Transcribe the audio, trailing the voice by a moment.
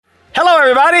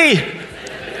everybody.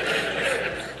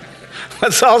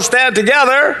 Let's all stand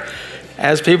together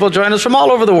as people join us from all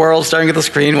over the world, staring at the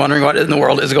screen, wondering what in the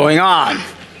world is going on,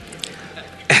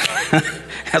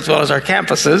 as well as our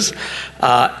campuses.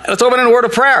 Let's open in a word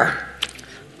of prayer.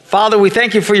 Father, we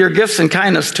thank you for your gifts and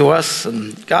kindness to us.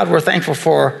 And God, we're thankful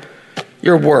for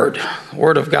your word, the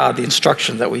word of God, the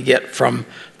instruction that we get from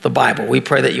the Bible. We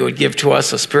pray that you would give to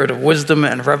us a spirit of wisdom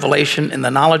and revelation in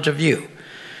the knowledge of you,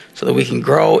 so that we can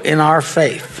grow in our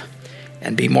faith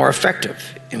and be more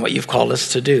effective in what you've called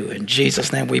us to do. In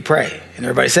Jesus' name we pray. And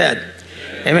everybody said,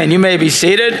 amen. You may be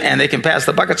seated, and they can pass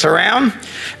the buckets around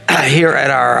here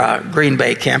at our Green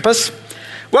Bay campus.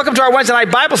 Welcome to our Wednesday night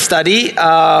Bible study.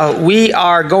 We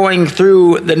are going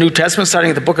through the New Testament,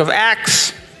 starting at the book of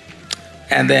Acts,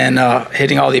 and then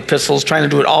hitting all the epistles, trying to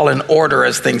do it all in order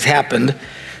as things happened.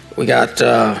 We got,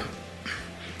 I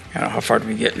don't know, how far did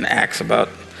we get in Acts? About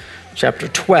chapter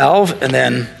 12, and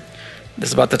then this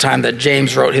is about the time that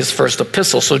James wrote his first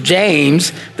epistle. So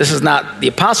James, this is not the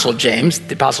Apostle James.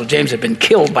 The Apostle James had been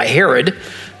killed by Herod.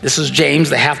 This is James,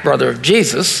 the half-brother of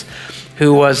Jesus,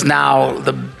 who was now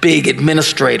the big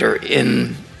administrator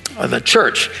in the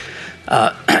church.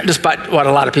 Despite what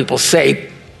a lot of people say,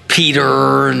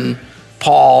 Peter and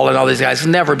Paul and all these guys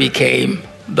never became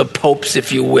the popes,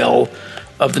 if you will,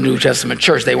 of the New Testament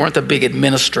church. They weren't the big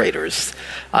administrators.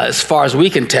 As far as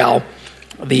we can tell,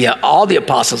 all the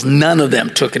apostles, none of them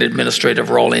took an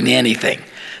administrative role in anything.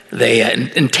 They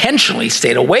intentionally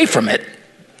stayed away from it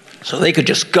so they could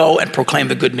just go and proclaim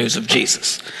the good news of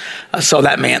Jesus. So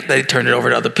that meant they turned it over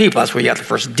to other people. That's where you got the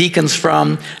first deacons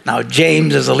from. Now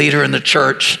James is a leader in the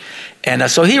church. And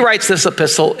so he writes this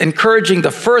epistle encouraging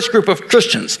the first group of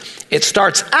Christians. It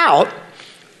starts out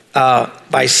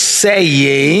by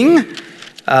saying,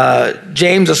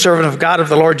 James, a servant of God, of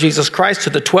the Lord Jesus Christ, to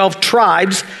the 12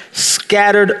 tribes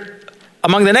scattered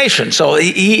among the nations. So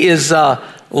he is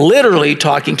literally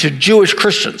talking to Jewish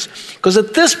Christians. Because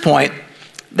at this point,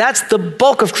 that's the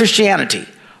bulk of Christianity,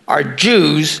 are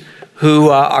Jews who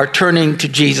are turning to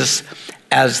Jesus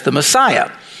as the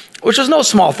Messiah, which is no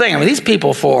small thing. I mean, these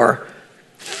people for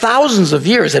thousands of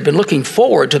years have been looking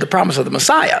forward to the promise of the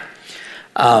Messiah.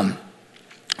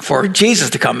 For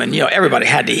Jesus to come, and everybody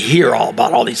had to hear all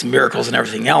about all these miracles and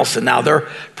everything else, and now they're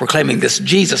proclaiming this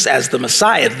Jesus as the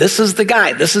Messiah. This is the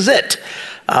guy. This is it.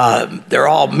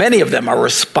 Many of them are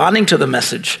responding to the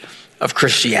message of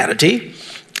Christianity,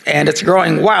 and it's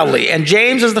growing wildly. And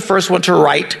James is the first one to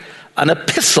write an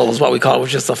epistle, is what we call it,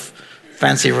 which is a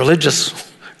fancy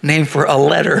religious name for a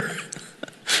letter.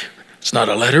 It's not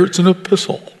a letter; it's an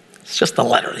epistle. It's just a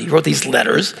letter. He wrote these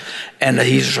letters, and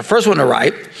he's the first one to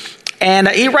write. And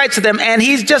he writes to them, and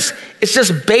it's just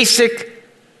basic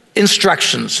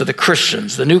instructions to the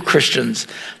Christians, the new Christians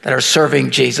that are serving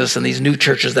Jesus in these new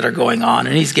churches that are going on.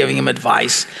 And he's giving them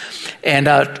advice and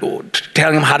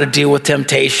telling them how to deal with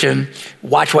temptation.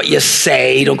 Watch what you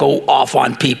say. Don't go off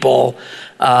on people.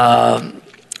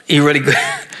 He really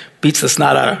beats the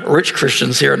snot out of rich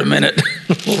Christians here in a minute.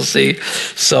 We'll see.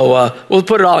 So we'll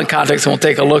put it all in context and we'll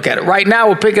take a look at it. Right now,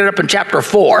 we'll pick it up in chapter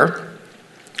 4.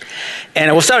 And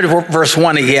we'll start at verse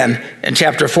 1 again in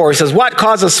chapter 4. He says, what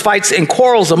causes fights and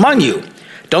quarrels among you?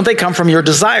 Don't they come from your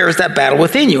desires that battle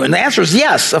within you? And the answer is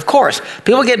yes, of course.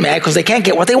 People get mad because they can't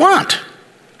get what they want.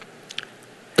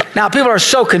 Now, people are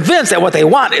so convinced that what they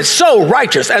want is so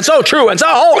righteous and so true and so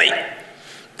holy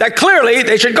that clearly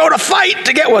they should go to fight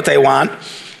to get what they want.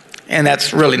 And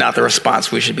that's really not the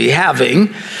response we should be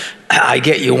having. I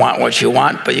get you want what you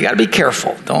want, but you got to be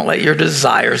careful. Don't let your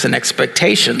desires and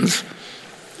expectations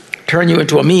turn you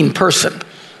into a mean person.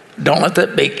 Don't let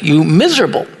that make you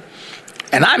miserable.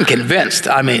 And I'm convinced,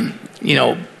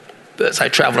 as I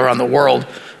travel around the world,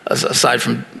 aside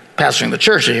from pastoring the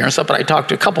church in here and stuff, but I talk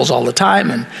to couples all the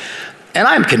time, and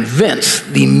I'm convinced one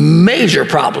of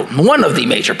the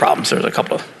major problems, there's a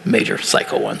couple of major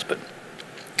psycho ones, but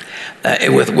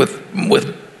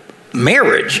with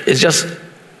marriage is just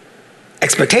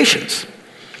expectations.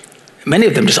 Many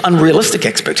of them just unrealistic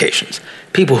expectations.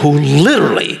 People who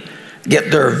literally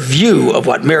get their view of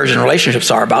what marriage and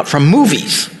relationships are about from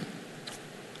movies.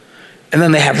 And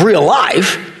then they have real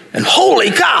life, and holy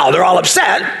cow, they're all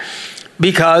upset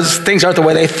because things aren't the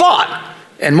way they thought.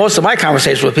 And most of my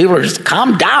conversations with people are just,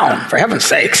 calm down, for heaven's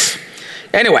sakes.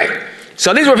 Anyway,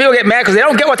 so these are where people get mad because they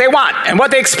don't get what they want and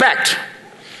what they expect.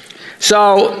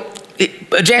 So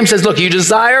James says, look, you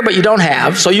desire, but you don't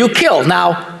have, so you kill.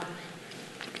 Now,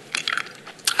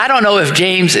 I don't know if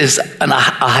James is a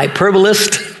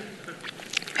hyperbolist,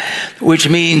 which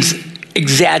means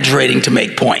exaggerating to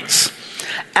make points.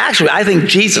 Actually, I think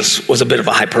Jesus was a bit of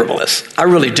a hyperbolist. I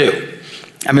really do.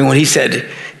 I mean, when he said,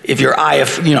 if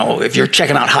you're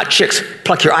checking out hot chicks,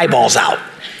 pluck your eyeballs out.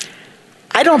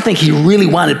 I don't think he really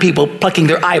wanted people plucking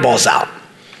their eyeballs out.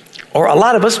 Or a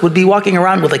lot of us would be walking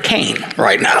around with a cane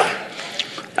right now.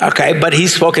 Okay, but he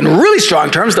spoke in really strong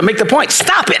terms to make the point.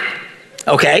 Stop it.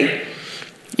 Okay?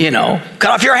 Cut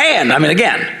off your hand. I mean,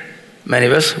 again, many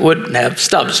of us would have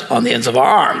stubs on the ends of our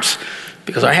arms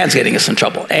because our hands getting us in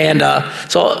trouble. And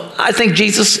so I think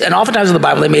Jesus, and oftentimes in the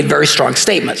Bible, they made very strong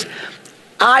statements.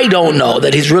 I don't know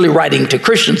that he's really writing to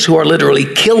Christians who are literally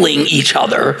killing each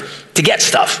other to get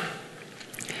stuff.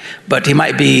 But he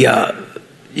might be, a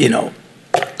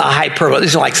hyperbole.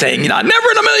 This is like saying, never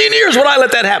in a million years would I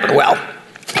let that happen. Well,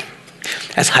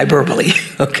 that's hyperbole,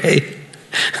 okay?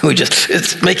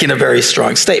 It's making a very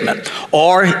strong statement.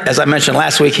 Or, as I mentioned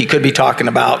last week, he could be talking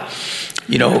about,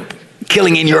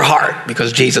 killing in your heart,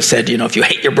 because Jesus said, if you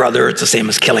hate your brother, it's the same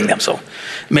as killing them. So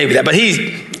maybe that. But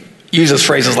he uses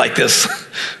phrases like this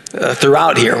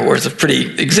throughout here, where it's a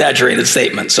pretty exaggerated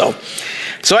statement. So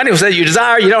anyway, said you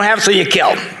desire, you don't have, so you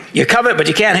kill. You covet, but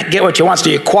you can't get what you want, so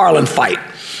you quarrel and fight.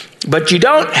 But you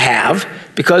don't have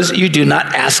because you do not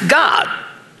ask God.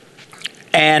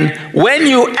 And when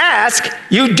you ask,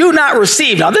 you do not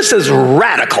receive. Now, this is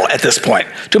radical at this point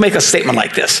to make a statement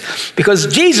like this, because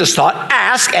Jesus taught,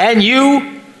 ask and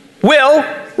you will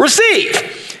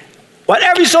receive.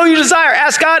 Whatever soul you desire,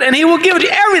 ask God and he will give it to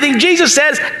you. Everything Jesus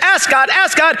says, ask God,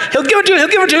 he'll give it to you, he'll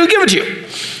give it to you, he'll give it to you.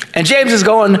 And James is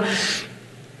going,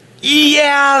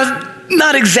 yeah,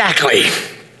 not exactly.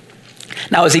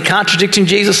 Now, is he contradicting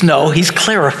Jesus? No, he's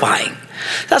clarifying.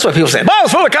 That's why people say, the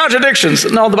Bible's full of contradictions.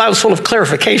 No, the Bible's full of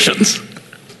clarifications.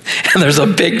 And there's a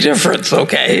big difference,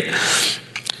 okay?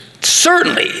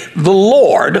 Certainly, the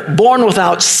Lord, born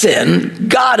without sin,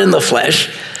 God in the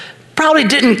flesh, probably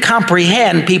didn't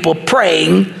comprehend people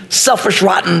praying selfish,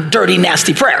 rotten, dirty,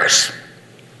 nasty prayers.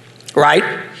 Right?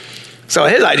 So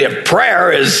his idea of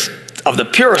prayer is of the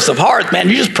purest of hearts. Man,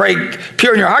 you just pray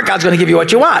pure in your heart, God's going to give you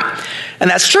what you want. And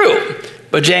that's true.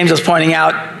 But James is pointing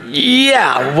out,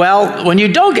 yeah, well, when you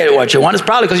don't get what you want, it's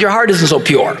probably because your heart isn't so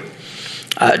pure.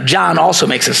 John also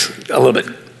makes this a little bit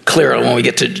clearer when we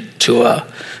get to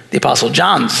the Apostle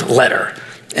John's letter,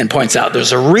 and points out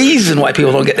there's a reason why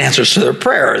people don't get answers to their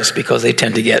prayers, because they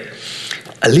tend to get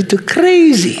a little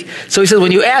crazy. So he says,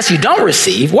 when you ask, you don't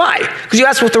receive. Why? Because you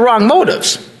ask with the wrong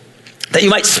motives, that you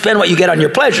might spend what you get on your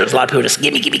pleasures. A lot of people just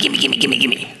give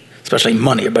me, especially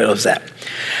money. Everybody loves that.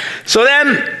 So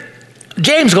then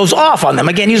James goes off on them,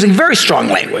 again, using very strong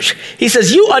language. He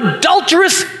says, you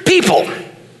adulterous people.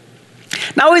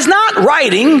 Now, he's not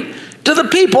writing to the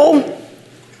people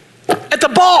at the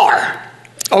bar,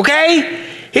 okay?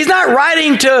 He's not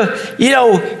writing to,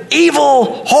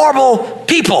 evil, horrible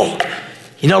people,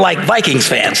 like Vikings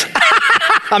fans.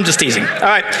 I'm just teasing, all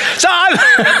right? So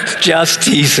I'm just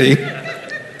teasing.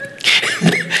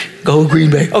 Go Green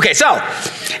Bay. Okay, so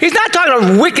he's not talking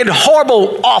about wicked,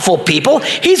 horrible, awful people.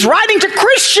 He's writing to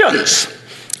Christians.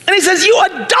 And he says, you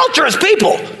adulterous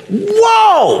people.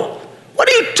 Whoa! What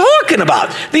are you talking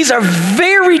about? These are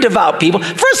very devout people.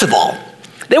 First of all,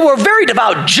 they were very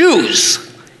devout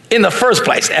Jews in the first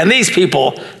place. And these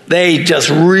people, they just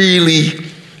really,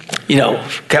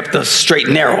 kept the straight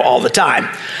and narrow all the time.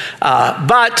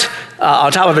 But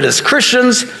on top of it is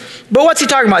Christians. But what's he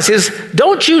talking about? He says,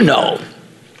 don't you know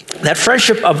that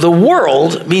friendship of the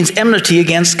world means enmity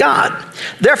against God?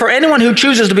 Therefore, anyone who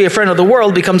chooses to be a friend of the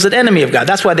world becomes an enemy of God.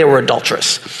 That's why they were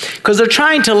adulterous. Because they're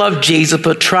trying to love Jesus,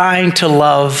 but trying to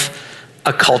love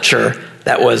a culture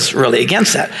that was really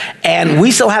against that. And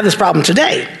we still have this problem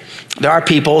today. There are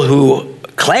people who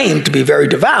claim to be very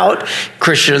devout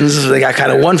Christians. They got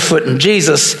kind of one foot in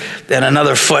Jesus, then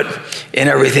another foot in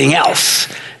everything else,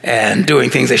 and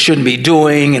doing things they shouldn't be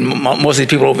doing. And most of these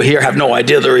people over here have no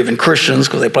idea they're even Christians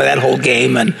because they play that whole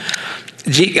game. And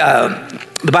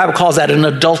the Bible calls that an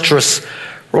adulterous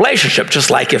relationship,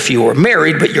 just like if you were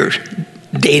married but you're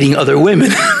dating other women.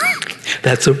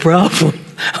 That's a problem.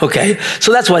 Okay,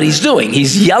 so that's what he's doing.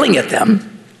 He's yelling at them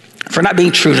for not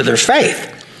being true to their faith.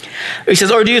 He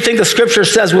says, or do you think the scripture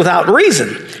says without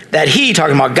reason that he,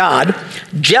 talking about God,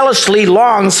 jealously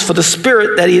longs for the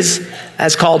spirit that he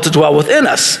has called to dwell within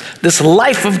us? This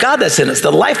life of God that's in us,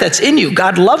 the life that's in you,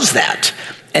 God loves that.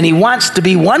 And he wants to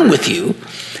be one with you.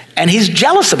 And he's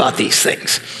jealous about these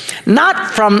things.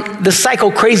 Not from the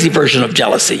psycho-crazy version of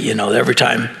jealousy, every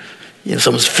time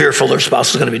someone's fearful their spouse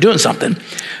is going to be doing something.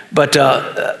 But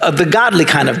of the godly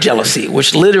kind of jealousy,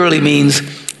 which literally means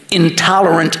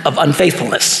intolerant of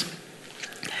unfaithfulness.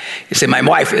 You say, my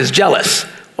wife is jealous.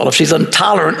 Well, if she's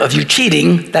intolerant of you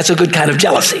cheating, that's a good kind of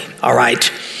jealousy, all right?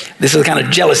 This is the kind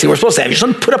of jealousy we're supposed to have. You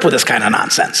shouldn't put up with this kind of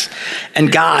nonsense.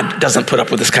 And God doesn't put up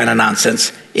with this kind of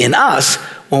nonsense in us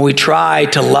when we try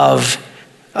to love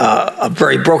a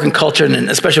very broken culture, and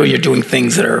especially when you're doing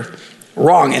things that are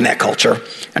wrong in that culture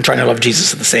and trying to love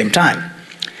Jesus at the same time.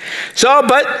 So,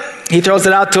 but he throws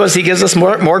it out to us. He gives us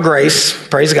more grace.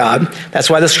 Praise God. That's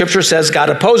why the scripture says God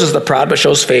opposes the proud but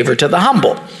shows favor to the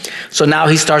humble. So now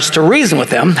he starts to reason with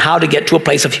them how to get to a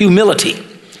place of humility.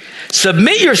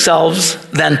 Submit yourselves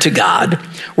then to God.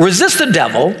 Resist the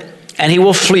devil, and he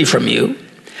will flee from you.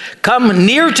 Come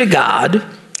near to God,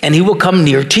 and he will come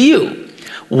near to you.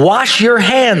 Wash your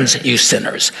hands, you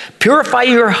sinners. Purify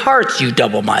your hearts, you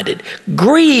double-minded.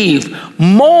 Grieve,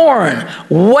 mourn,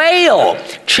 wail.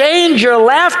 Change your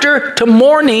laughter to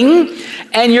mourning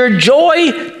and your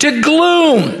joy to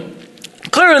gloom.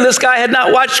 Clearly, this guy had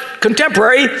not watched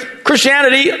contemporary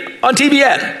Christianity on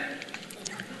TBN.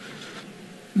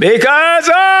 Because,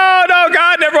 oh no,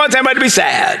 God never wants anybody to be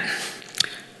sad.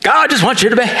 God just wants you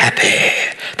to be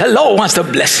happy. The Lord wants to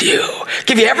bless you,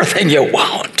 give you everything you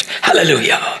want.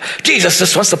 Hallelujah. Jesus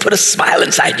just wants to put a smile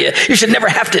inside you. You should never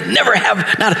have,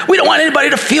 we don't want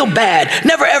anybody to feel bad.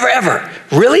 Never, ever, ever.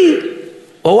 Really?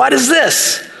 Well, what is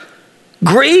this?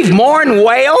 Grieve, mourn,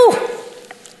 wail?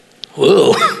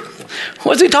 Whoa.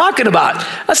 What's he talking about?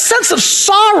 A sense of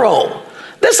sorrow.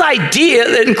 This idea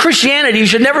that in Christianity you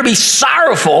should never be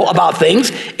sorrowful about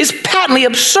things is patently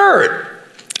absurd.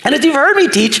 And as you've heard me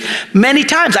teach many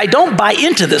times, I don't buy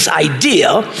into this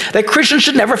idea that Christians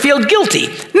should never feel guilty.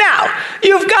 Now,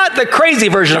 you've got the crazy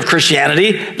version of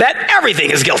Christianity that everything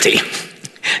is guilty.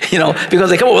 Because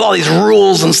they come up with all these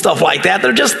rules and stuff like that.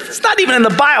 It's not even in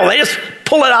the Bible. They just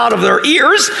pull it out of their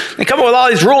ears. They come up with all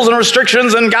these rules and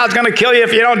restrictions, and God's going to kill you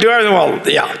if you don't do everything. Well,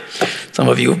 yeah, some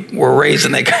of you were raised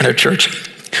in that kind of church,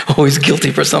 always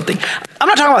guilty for something. I'm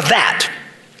not talking about that.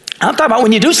 I'm talking about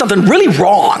when you do something really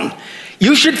wrong,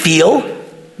 you should feel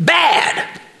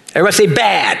bad. Everybody say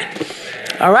bad.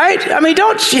 All right?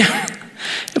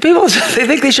 People, they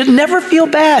think they should never feel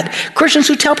bad. Christians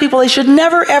who tell people they should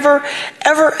never, ever,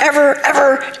 ever, ever,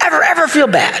 ever, ever, ever feel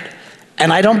bad.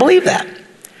 And I don't believe that.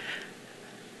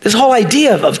 This whole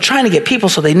idea of trying to get people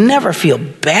so they never feel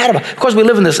bad about. Of course, we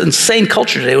live in this insane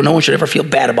culture today where no one should ever feel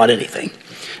bad about anything.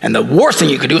 And the worst thing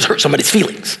you could do is hurt somebody's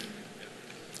feelings.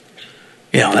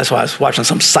 That's why I was watching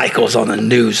some psychos on the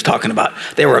news talking about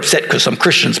they were upset because some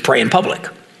Christians pray in public.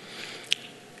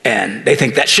 And they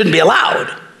think that shouldn't be allowed.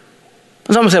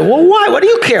 And someone said, well, why? What do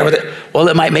you care with it? Well,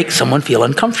 it might make someone feel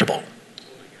uncomfortable.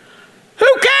 Who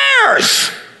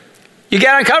cares? You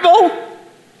get uncomfortable?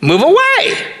 Move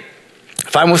away.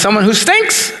 If I'm with someone who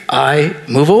stinks, I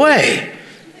move away.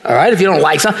 All right, if you don't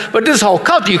like something. But this whole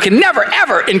culture, you can never,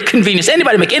 ever inconvenience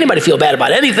anybody, make anybody feel bad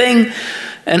about anything.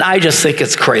 And I just think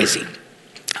it's crazy.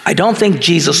 I don't think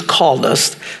Jesus called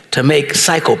us to make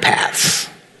psychopaths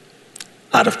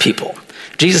out of people.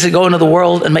 Jesus said, go into the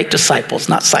world and make disciples,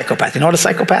 not psychopaths. You know what a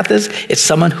psychopath is? It's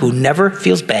someone who never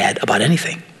feels bad about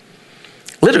anything.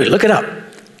 Literally, look it up.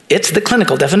 It's the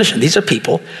clinical definition. These are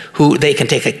people who they can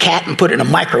take a cat and put it in a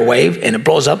microwave and it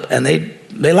blows up and they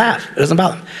laugh. It doesn't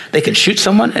bother them. They can shoot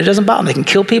someone and it doesn't bother them. They can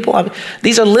kill people.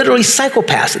 These are literally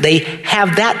psychopaths. They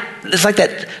have that, it's like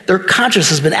that their conscience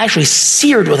has been actually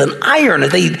seared with an iron.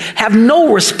 They have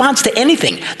no response to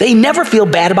anything. They never feel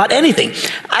bad about anything.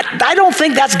 I don't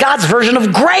think that's God's version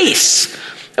of grace.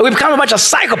 We become a bunch of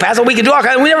psychopaths and we can do all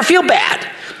kinds of, we never feel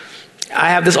bad.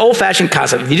 I have this old-fashioned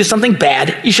concept. If you do something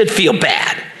bad, you should feel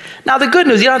bad. Now, the good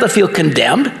news, you don't have to feel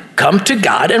condemned. Come to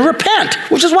God and repent,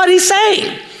 which is what he's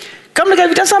saying. Come to God. If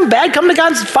you've done something bad, come to God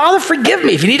and say, Father, forgive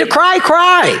me. If you need to cry,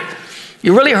 cry.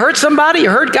 You really hurt somebody, you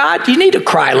hurt God, you need to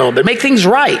cry a little bit, make things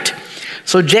right.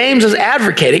 So James is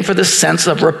advocating for this sense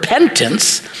of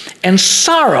repentance and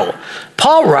sorrow.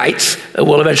 Paul writes,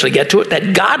 we'll eventually get to it,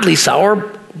 that godly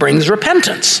sorrow brings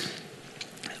repentance.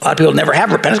 A lot of people never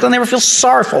have repentance because they never feel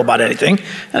sorrowful about anything.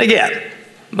 And again,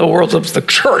 the world's the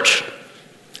church.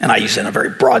 And I use it in a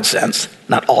very broad sense.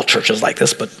 Not all churches like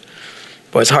this, but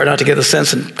boy, it's hard not to get the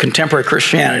sense in contemporary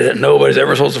Christianity that nobody's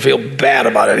ever supposed to feel bad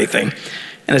about anything.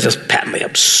 And it's just patently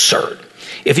absurd.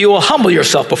 If you will humble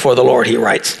yourself before the Lord, he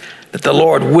writes, that the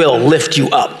Lord will lift you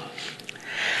up.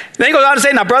 Then he goes on to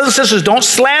say, now brothers and sisters, don't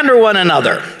slander one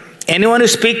another. Anyone who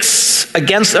speaks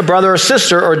against a brother or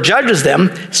sister or judges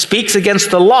them speaks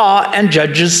against the law and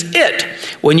judges it.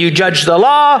 When you judge the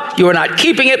law, you are not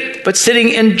keeping it, but sitting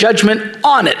in judgment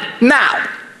on it. Now,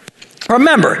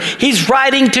 remember, he's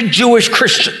writing to Jewish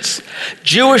Christians.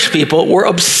 Jewish people were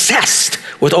obsessed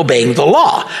with obeying the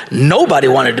law. Nobody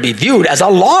wanted to be viewed as a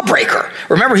lawbreaker.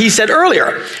 Remember, he said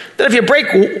earlier that if you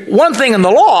break one thing in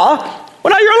the law,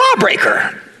 well, now you're a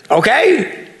lawbreaker,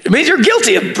 okay? It means you're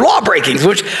guilty of law breakings,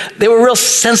 which they were real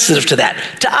sensitive to that.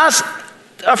 To us,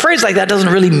 a phrase like that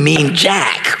doesn't really mean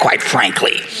jack, quite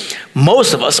frankly.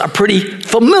 Most of us are pretty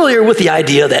familiar with the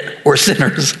idea that we're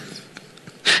sinners.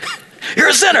 You're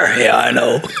a sinner. Yeah, I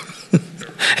know.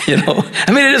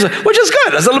 It is, which is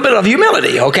good. There's a little bit of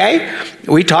humility, okay?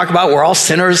 We talk about we're all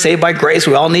sinners saved by grace.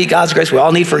 We all need God's grace. We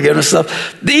all need forgiveness and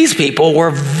stuff. These people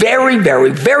were very,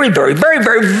 very, very, very, very,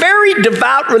 very, very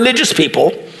devout religious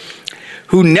people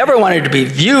who never wanted to be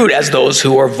viewed as those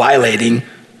who were violating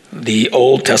the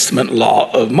Old Testament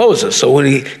law of Moses. So when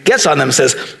he gets on them and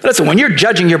says, listen, when you're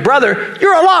judging your brother,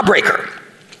 you're a lawbreaker.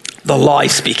 The law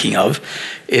he's speaking of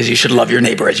is you should love your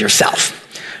neighbor as yourself.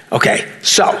 Okay,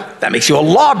 so that makes you a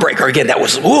lawbreaker. Again,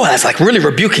 that's like really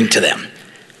rebuking to them.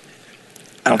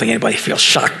 I don't think anybody feels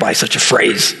shocked by such a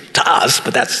phrase to us,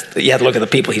 but you have to look at the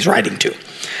people he's writing to.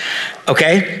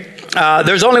 Okay,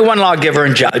 there's only one lawgiver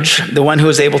and judge, the one who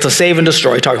is able to save and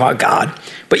destroy, talking about God.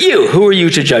 But you, who are you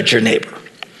to judge your neighbor?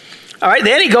 All right,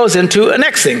 then he goes into a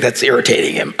next thing that's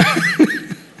irritating him.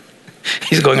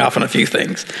 He's going off on a few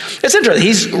things. It's interesting.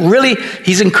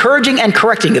 He's encouraging and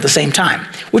correcting at the same time,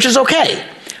 which is okay.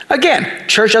 Again,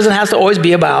 church doesn't have to always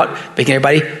be about making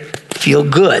everybody feel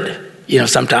good.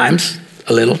 Sometimes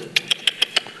a little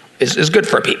is good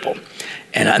for people.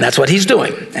 And that's what he's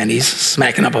doing. And he's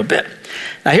smacking up a bit.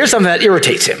 Now, here's something that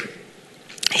irritates him.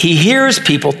 He hears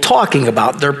people talking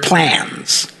about their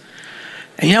plans.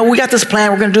 And, we got this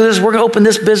plan, we're going to do this, we're going to open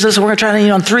this business, we're going to try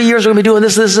to, in 3 years, we're going to be doing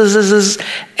this.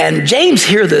 And James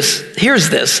hears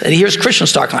this, and he hears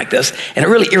Christians talking like this, and it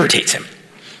really irritates him.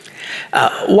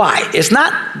 Why? It's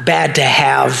not bad to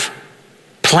have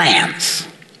plans.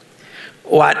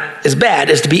 What is bad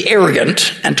is to be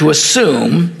arrogant and to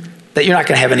assume that you're not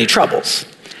going to have any troubles.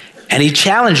 And he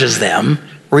challenges them,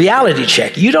 reality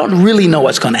check. You don't really know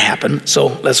what's going to happen, so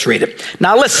let's read it.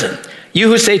 Now listen. You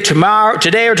who say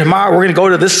today or tomorrow, we're going to go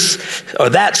to this or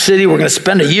that city, we're going to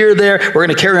spend a year there, we're going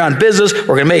to carry on business,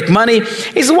 we're going to make money.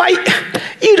 He says, why?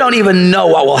 You don't even know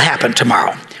what will happen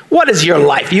tomorrow. What is your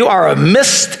life? You are a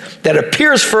mist that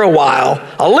appears for a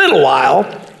little while,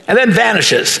 and then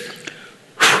vanishes.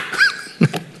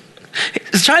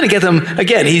 He's trying to get them,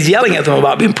 again, he's yelling at them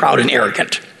about being proud and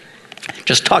arrogant.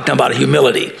 Just talking about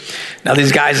humility. Now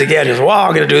these guys, again,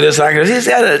 I'm going to do this.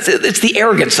 It's the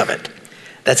arrogance of it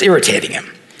that's irritating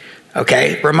him,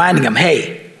 okay? Reminding him,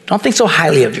 hey, don't think so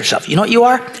highly of yourself. You know what you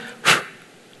are?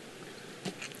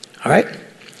 All right?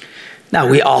 Now,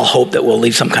 we all hope that we'll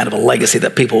leave some kind of a legacy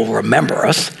that people will remember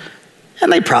us,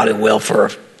 and they probably will for a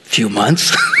few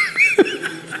months.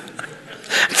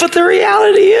 But the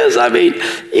reality is,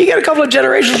 you get a couple of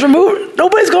generations removed,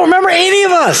 nobody's going to remember any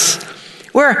of us.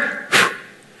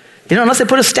 Unless they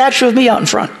put a statue of me out in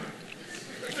front.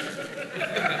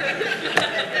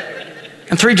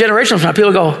 And 3 generations from now,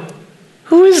 people go,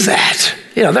 who is that?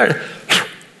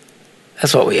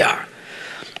 That's what we are.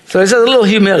 So there's a little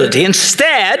humility.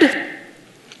 Instead,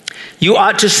 you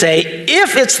ought to say,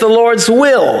 if it's the Lord's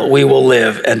will, we will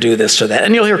live and do this or that.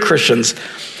 And you'll hear Christians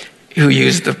who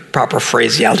use the proper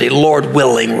phraseology, Lord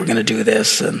willing, we're going to do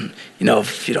this. And,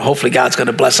 hopefully God's going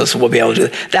to bless us and we'll be able to do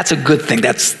that. That's a good thing.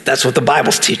 That's what the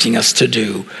Bible's teaching us to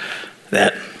do.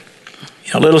 That,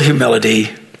 a little humility.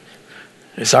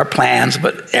 It's our plans,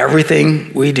 but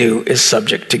everything we do is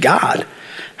subject to God.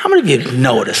 How many of you have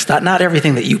noticed that not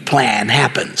everything that you plan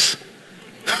happens?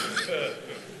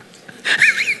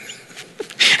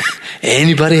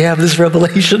 Anybody have this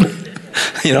revelation?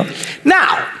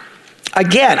 Now,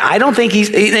 again, I don't think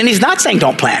he's not saying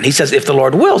don't plan. He says if the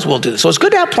Lord wills, we'll do this. So it's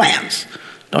good to have plans.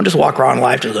 Don't just walk around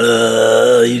life just,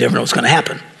 you never know what's going to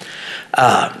happen.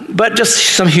 But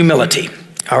just some humility,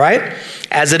 all right?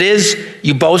 As it is,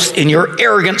 you boast in your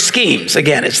arrogant schemes.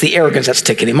 Again, it's the arrogance that's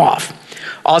ticking him off.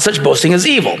 All such boasting is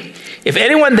evil. If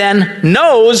anyone then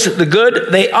knows the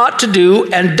good they ought to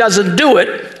do and doesn't do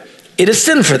it, it is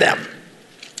sin for them.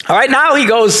 All right, now he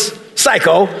goes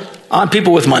psycho on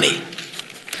people with money.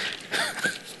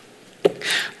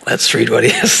 Let's read what he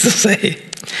has to say.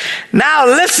 Now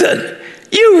listen,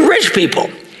 you rich people,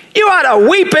 you ought to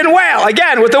weep and wail.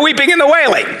 Again, with the weeping and the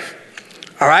wailing.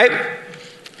 All right?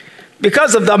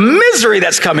 Because of the misery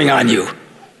that's coming on you.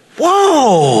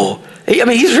 Whoa.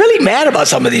 He's really mad about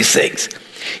some of these things.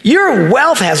 Your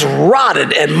wealth has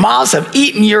rotted and moths have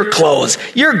eaten your clothes.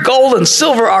 Your gold and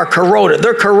silver are corroded.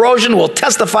 Their corrosion will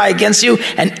testify against you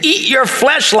and eat your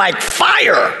flesh like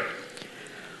fire.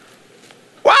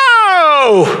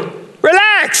 Whoa!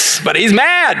 Relax. But he's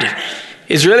mad.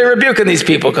 He's really rebuking these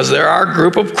people because there are a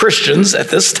group of Christians at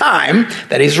this time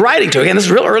that he's writing to. Again, this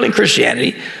is real early in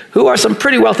Christianity, who are some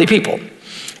pretty wealthy people.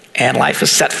 And life is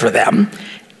set for them.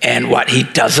 And what he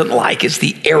doesn't like is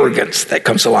the arrogance that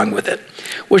comes along with it.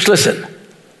 Which, listen,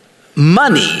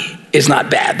 money is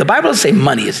not bad. The Bible doesn't say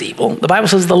money is evil. The Bible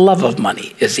says the love of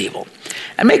money is evil.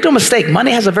 And make no mistake,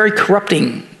 money has a very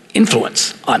corrupting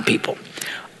influence on people.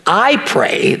 I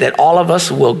pray that all of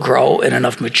us will grow in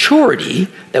enough maturity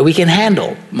that we can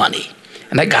handle money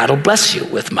and that God will bless you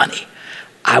with money.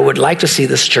 I would like to see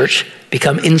this church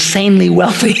become insanely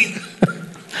wealthy.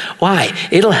 Why?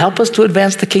 It'll help us to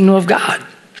advance the kingdom of God.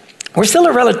 We're still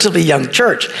a relatively young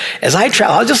church. As I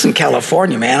travel, I was just in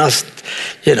California, man.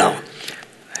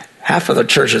 Half of the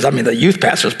churches, the youth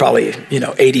pastor's probably,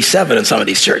 87 in some of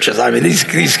these churches.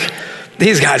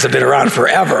 These guys have been around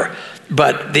forever.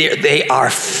 But they are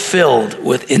filled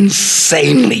with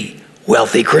insanely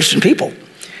wealthy Christian people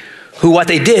who what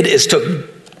they did is took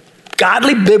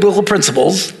godly biblical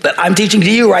principles that I'm teaching to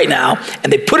you right now,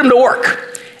 and they put them to work.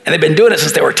 And they've been doing it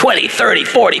since they were 20, 30,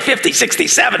 40, 50, 60,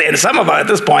 70, and some of them at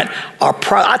this point are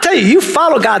I'll tell you, you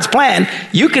follow God's plan,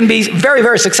 you can be very,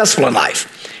 very successful in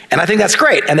life. And I think that's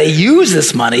great. And they use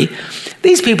this money.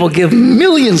 These people give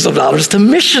millions of dollars to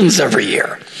missions every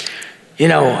year.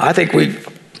 I think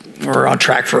we're on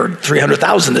track for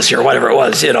 300,000 this year, whatever it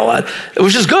was,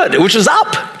 which is good, which is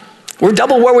up. We're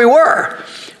double where we were.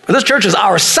 But this church is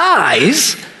our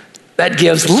size that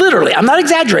gives literally, I'm not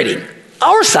exaggerating,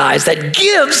 our size that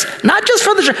gives, not just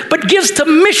for the church, but gives to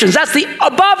missions. That's the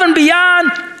above and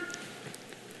beyond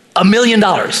 $1 million,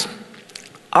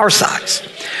 our size.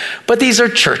 But these are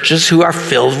churches who are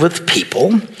filled with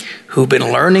people who've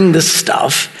been learning this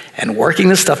stuff and working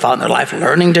this stuff out in their life,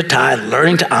 learning to tithe,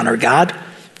 learning to honor God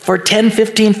for 10,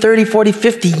 15, 30, 40,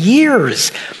 50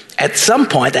 years. At some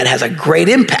point, that has a great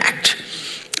impact.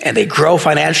 And they grow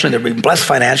financially, they're being blessed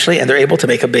financially, and they're able to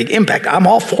make a big impact. I'm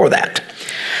all for that.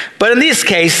 But in this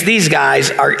case, these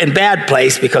guys are in bad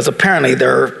place because apparently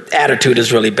their attitude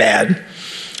is really bad.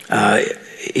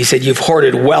 He said, you've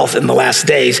hoarded wealth in the last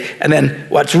days. And then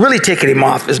what's really ticking him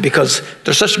off is because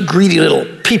they're such greedy little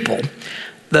people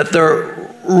that they're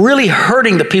really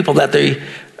hurting the people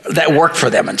that work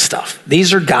for them and stuff.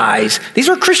 These are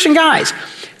Christian guys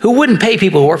who wouldn't pay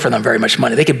people who work for them very much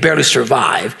money. They could barely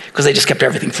survive because they just kept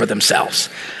everything for themselves.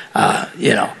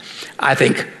 I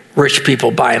think rich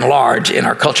people, by and large, in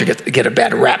our culture get a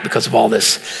bad rap because of all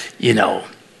this,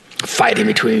 fighting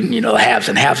between, the haves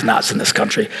and have-nots in this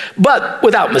country. But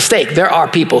without mistake, there are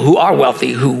people who are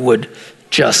wealthy who would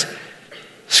just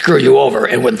screw you over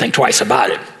and wouldn't think twice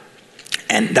about it.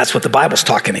 And that's what the Bible's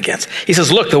talking against. He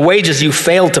says, look, the wages you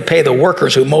failed to pay the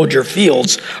workers who mowed your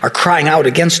fields are crying out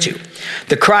against you.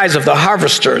 The cries of the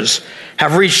harvesters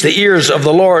have reached the ears of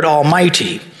the Lord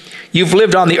Almighty. You've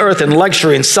lived on the earth in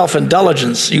luxury and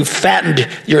self-indulgence. You've fattened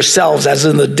yourselves as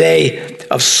in the day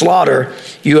of slaughter.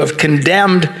 You have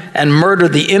condemned and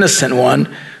murdered the innocent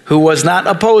one who was not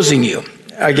opposing you.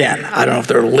 Again, I don't know if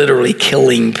they're literally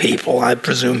killing people. I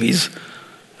presume he's,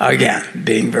 again,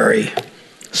 being very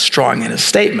strong in his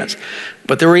statements.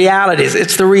 But the reality is,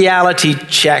 it's the reality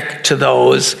check to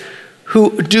those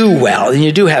who do well, and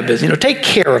you do have business. Take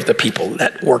care of the people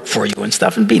that work for you and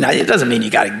stuff, and be nice. It doesn't mean you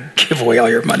got to give away all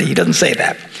your money. He doesn't say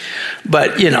that.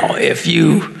 But, if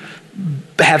you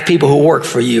have people who work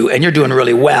for you and you're doing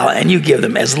really well and you give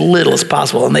them as little as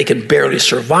possible and they can barely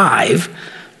survive,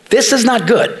 this is not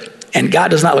good. And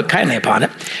God does not look kindly upon it.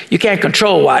 You can't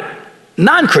control what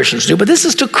non-Christians do, but this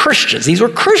is to Christians. These were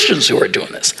Christians who were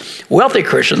doing this. Wealthy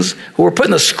Christians who were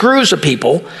putting the screws to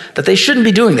people that they shouldn't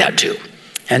be doing that to.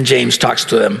 And James talks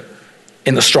to them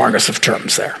in the strongest of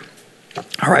terms there.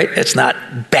 All right? It's not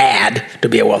bad to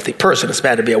be a wealthy person. It's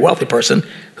bad to be a wealthy person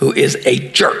who is a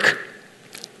jerk.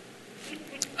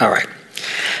 All right.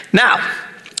 Now,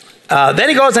 then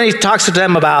he goes and he talks to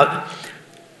them about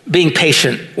being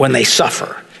patient when they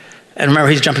suffer. And remember,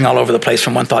 he's jumping all over the place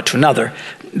from one thought to another.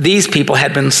 These people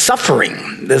had been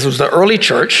suffering. This was the early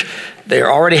church. They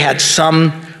already had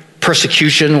some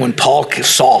persecution when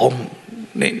Saul,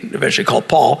 eventually called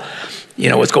Paul,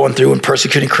 was going through and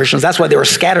persecuting Christians. That's why they were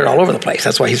scattered all over the place.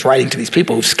 That's why he's writing to these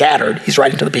people who've scattered. He's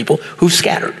writing to the people who've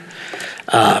scattered.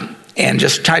 And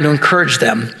just trying to encourage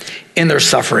them in their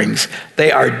sufferings.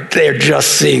 They're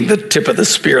just seeing the tip of the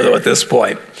spear, though, at this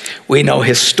point. We know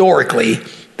historically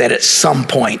that at some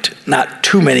point, not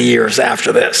too many years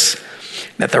after this,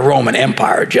 that the Roman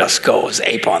Empire just goes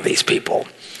ape on these people.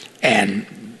 And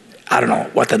I don't know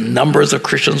what the numbers of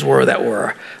Christians were that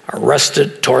were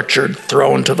arrested, tortured,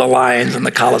 thrown to the lions and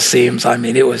the Colosseums.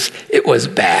 It was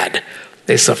bad.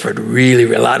 They suffered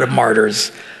really a lot of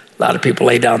martyrs. A lot of people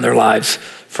laid down their lives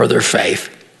for their faith.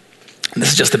 And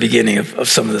this is just the beginning of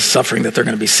some of the suffering that they're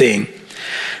going to be seeing.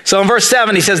 So in verse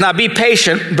 7, he says, now be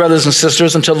patient, brothers and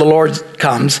sisters, until the Lord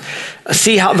comes.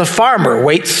 See how the farmer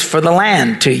waits for the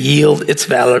land to yield its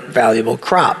valuable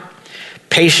crop,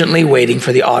 patiently waiting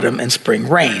for the autumn and spring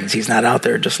rains. He's not out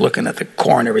there just looking at the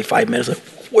corn every 5 minutes. Like,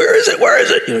 where is it? Where is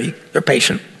it? You know, they're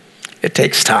patient. It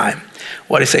takes time.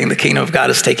 What he's saying, the kingdom of God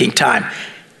is taking time.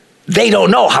 They don't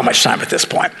know how much time at this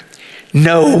point.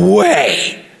 No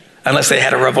way, unless they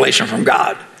had a revelation from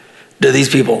God, do these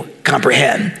people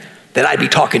comprehend that I'd be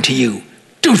talking to you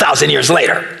 2,000 years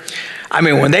later. I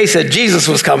mean, when they said Jesus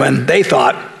was coming, they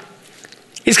thought,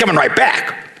 he's coming right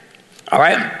back. All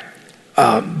right?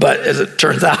 But as it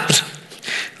turns out,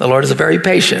 the Lord is very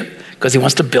patient because he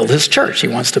wants to build his church. He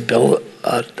wants to build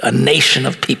a nation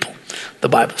of people, the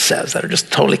Bible says, that are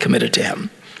just totally committed to him.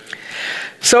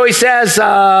 So he says,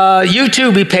 you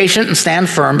too be patient and stand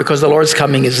firm because the Lord's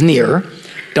coming is near.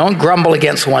 Don't grumble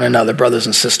against one another, brothers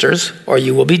and sisters, or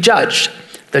you will be judged.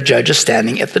 The judge is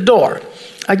standing at the door.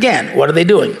 Again, what are they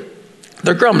doing?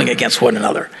 They're grumbling against one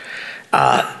another.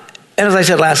 And as I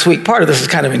said last week, part of this is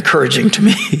kind of encouraging to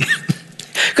me.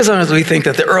 Because sometimes we think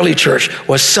that the early church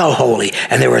was so holy,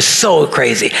 and they were so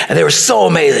crazy, and they were so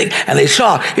amazing, and they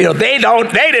saw, they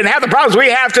didn't have the problems we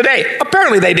have today.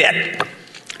 Apparently they did.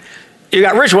 You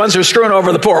got rich ones who are screwing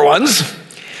over the poor ones.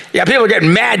 You got people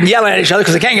getting mad and yelling at each other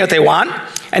because they can't get what they want.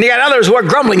 And you got others who are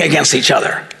grumbling against each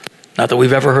other. Not that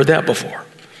we've ever heard that before.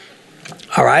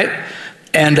 All right?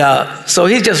 And so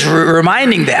he's just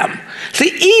reminding them.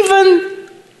 See, even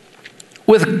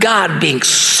with God being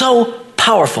so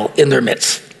powerful in their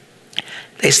midst,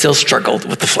 they still struggled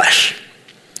with the flesh.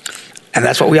 And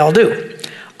that's what we all do.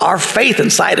 Our faith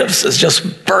inside of us is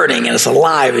just burning and it's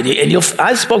alive. And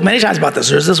I've spoke many times about this.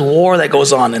 There's this war that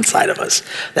goes on inside of us.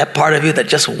 That part of you that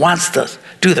just wants to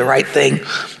do the right thing,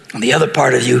 and the other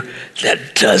part of you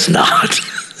that does not.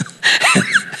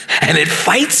 And it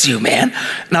fights you, man.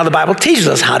 Now, the Bible teaches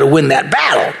us how to win that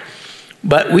battle.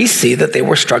 But we see that they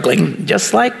were struggling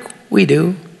just like we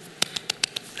do.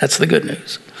 That's the good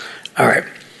news. All right.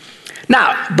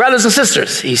 Now, brothers and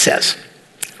sisters, he says,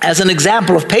 as an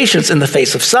example of patience in the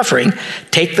face of suffering,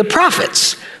 take the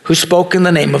prophets who spoke in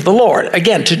the name of the Lord.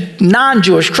 Again, to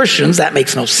non-Jewish Christians, that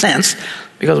makes no sense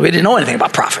because we didn't know anything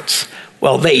about prophets.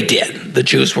 Well, they did. The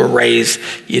Jews were raised,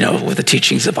 with the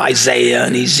teachings of Isaiah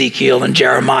and Ezekiel and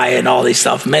Jeremiah and all these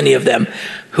stuff, many of them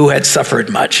who had suffered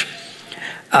much.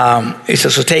 He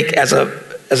says, so take as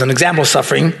an example of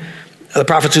suffering, the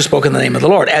prophets who spoke in the name of the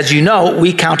Lord. As you know,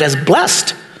 we count as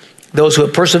blessed those who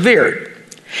have persevered.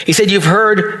 He said, you've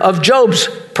heard of Job's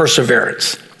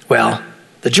perseverance. Well,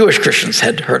 the Jewish Christians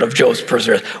had heard of Job's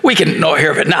perseverance. We can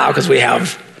hear of it now because we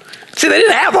have. See, they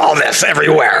didn't have all this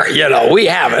everywhere. We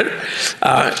have it.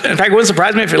 In fact, it wouldn't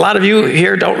surprise me if a lot of you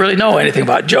here don't really know anything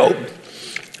about Job.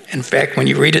 In fact, when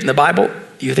you read it in the Bible,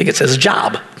 you think it says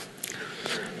Job.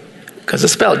 Because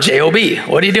it's spelled J-O-B.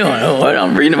 What are you doing? Oh,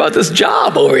 I'm reading about this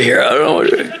job over here. I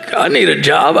don't know. I need a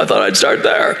job. I thought I'd start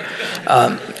there.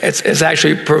 It's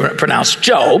actually pronounced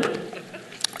Job.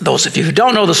 Those of you who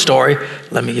don't know the story,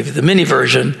 let me give you the mini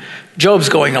version. Job's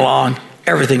going along.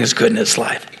 Everything is good in his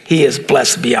life. He is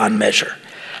blessed beyond measure.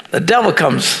 The devil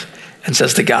comes and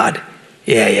says to God,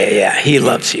 yeah, he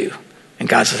loves you. And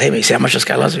God says, hey, man, you see how much this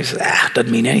guy loves me? He says,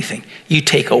 doesn't mean anything. You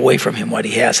take away from him what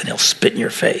he has and he'll spit in your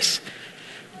face.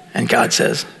 And God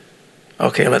says,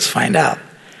 okay, let's find out.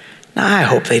 Now, I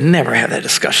hope they never have that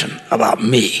discussion about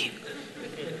me.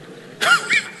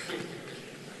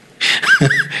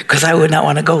 Because I would not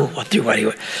want to go through what he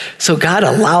would. So God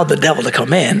allowed the devil to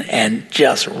come in and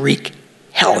just wreak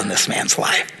hell in this man's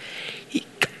life.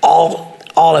 All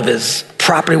of his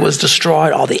property was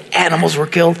destroyed. All the animals were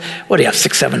killed. What do you have,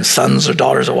 6, 7 sons or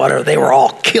daughters or whatever? They were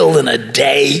all killed in a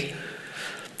day.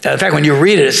 In fact, when you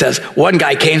read it, it says, one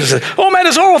guy came and said, oh man,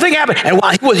 this horrible thing happened. And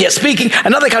while he was yet speaking,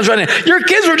 another comes running in. Your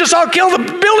kids were just all killed. The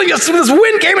building, this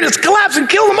wind came and just collapsed and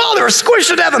killed them all. They were squished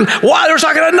to death. And while they were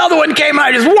talking, another one came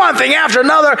and just one thing after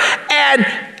another and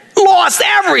lost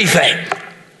everything.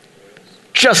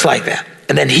 Just like that.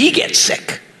 And then he gets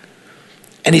sick.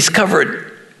 And he's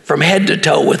covered from head to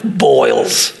toe with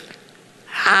boils.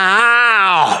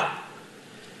 Ow!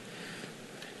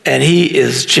 And he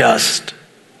is just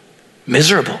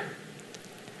miserable.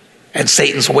 And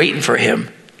Satan's waiting for him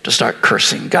to start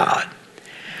cursing God.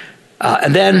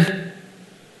 And then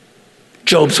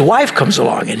Job's wife comes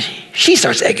along and she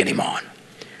starts egging him on,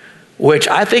 which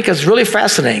I think is really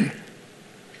fascinating.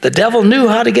 The devil knew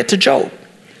how to get to Job.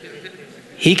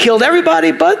 He killed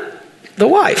everybody but the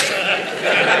wife.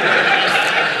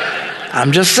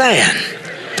 I'm just saying.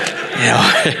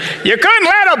 You couldn't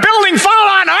let a building fall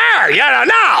on her.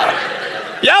 No.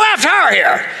 You left her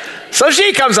here. So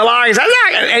she comes along and says,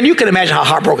 and you can imagine how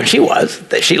heartbroken she was,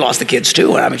 that she lost the kids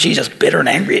too. I mean, she's just bitter and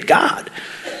angry at God.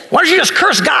 Why don't you just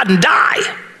curse God and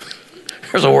die?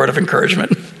 Here's a word of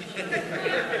encouragement.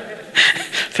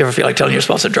 If you ever feel like telling your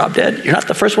spouse to drop dead, you're not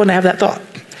the first one to have that thought.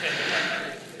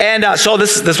 And so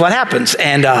this is what happens.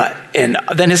 And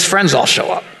then his friends all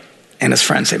show up. And his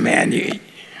friends say, man, you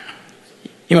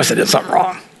must have done something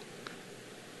wrong.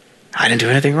 I didn't do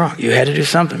anything wrong. You had to do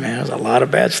something, man. There's a lot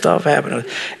of bad stuff happening.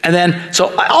 And then,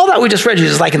 so all that we just read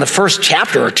is like in the first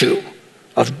chapter or two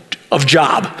of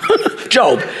Job.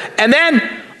 And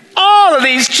then all of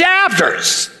these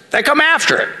chapters that come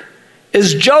after it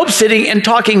is Job sitting and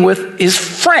talking with his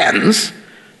friends,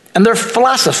 and they're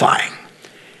philosophizing.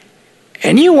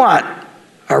 And you want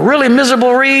a really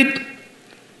miserable read?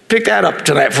 Pick that up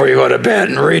tonight before you go to bed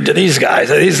and read to these guys.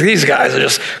 These guys are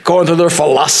just going through their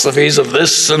philosophies of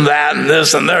this and that and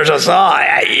this, and they're just,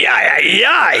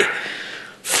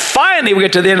 Finally, we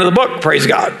get to the end of the book. Praise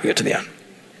God, we get to the end.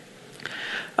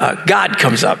 God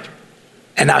comes up,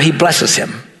 and now he blesses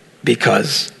him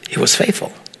because he was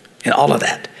faithful in all of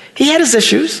that. He had his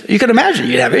issues. You can imagine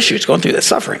you'd have issues going through that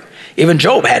suffering. Even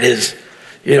Job had his,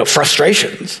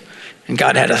 frustrations. And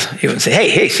God had to even say,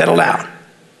 hey, settle down.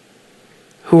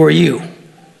 Who are you?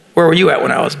 Where were you at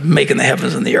when I was making the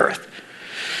heavens and the earth?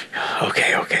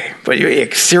 Okay. But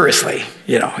seriously,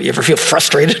 you ever feel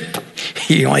frustrated?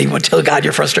 You want to tell God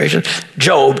your frustration?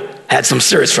 Job had some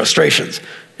serious frustrations.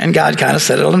 And God kind of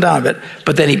settled him down a bit.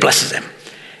 But then he blesses him.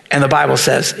 And the Bible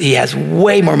says he has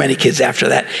way more many kids after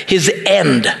that. His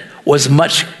end was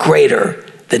much greater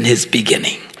than his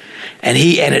beginning. And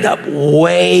he ended up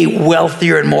way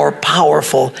wealthier and more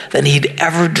powerful than he'd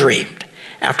ever dreamed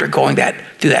after going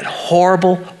through that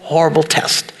horrible, horrible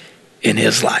test in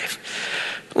his life.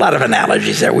 A lot of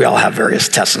analogies there. We all have various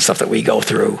tests and stuff that we go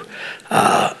through.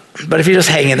 But if you just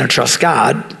hang in there and trust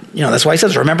God, that's why he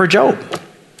says, remember Job.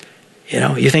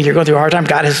 You think you're going through a hard time,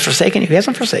 God has forsaken you. He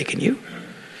hasn't forsaken you.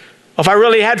 Well, if I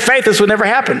really had faith, this would never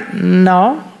happen.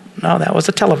 No, that was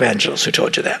a televangelist who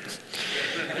told you that.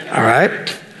 All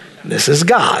right? This is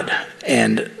God.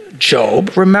 And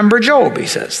Job, remember Job, he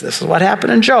says. This is what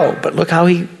happened in Job, but look how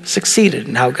he succeeded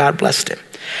and how God blessed him.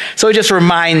 So he just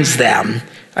reminds them,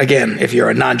 again, if you're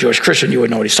a non-Jewish Christian, you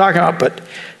would know what he's talking about, but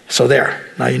so there.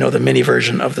 Now you know the mini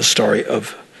version of the story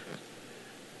of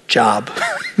Job.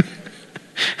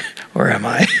 Where am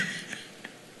I?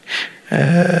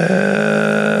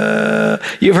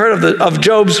 You've heard of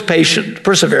Job's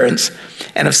perseverance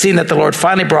and have seen that the Lord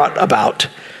finally brought about.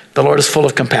 The Lord is full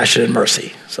of compassion and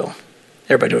mercy. So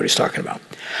everybody knows what he's talking about.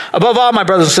 Above all, my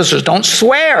brothers and sisters, don't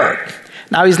swear.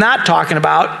 Now he's not talking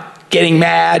about getting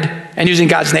mad and using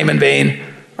God's name in vain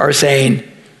or saying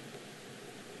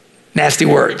nasty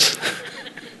words. I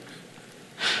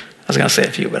was going to say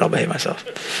a few, but I'll behave myself.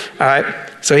 All right.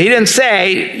 So he didn't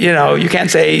say, you can't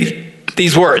say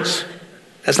these words.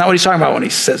 That's not what he's talking about when he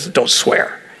says don't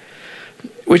swear.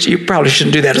 Which you probably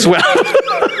shouldn't do that as well.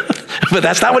 But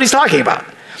that's not what he's talking about.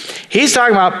 He's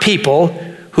talking about people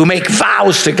who make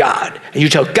vows to God. And you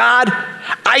tell God,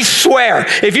 I swear,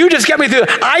 if you just get me through,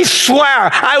 I swear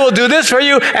I will do this for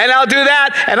you, and I'll do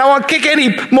that, and I won't kick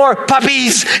any more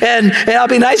puppies, and I'll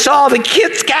be nice to all the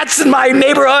cats in my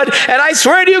neighborhood, and I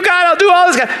swear to you, God, I'll do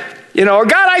all this. Or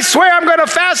God, I swear I'm going to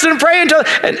fast and pray until,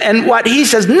 and what he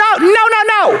says,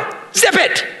 no, zip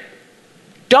it.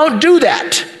 Don't do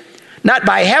that. Not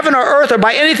by heaven or earth or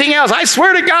by anything else. I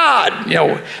swear to God.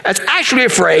 That's actually a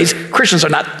phrase Christians are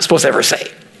not supposed to ever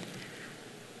say.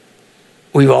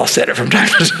 We've all said it from time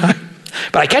to time.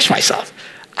 But I catch myself.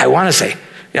 I want to say,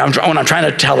 when I'm trying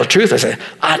to tell the truth, I say,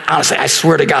 honestly, I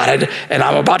swear to God, and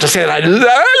I'm about to say that I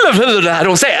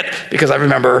don't say it because I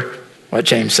remember what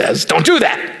James says. Don't do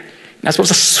that. You're not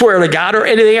supposed to swear to God or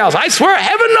anything else. I swear,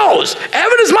 heaven knows.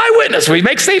 Heaven is my witness. We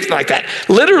make statements like that.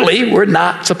 Literally, we're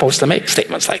not supposed to make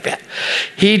statements like that.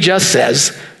 He just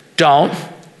says, don't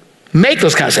make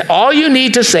those kinds of statements. All you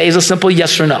need to say is a simple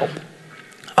yes or no.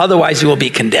 Otherwise, you will be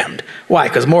condemned. Why?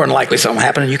 Because more than likely something will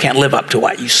happen and you can't live up to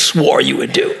what you swore you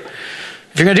would do.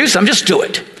 If you're going to do something, just do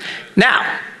it.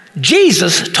 Now,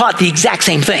 Jesus taught the exact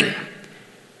same thing.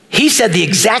 He said the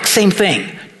exact same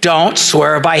thing. Don't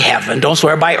swear by heaven. Don't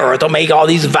swear by earth. Don't make all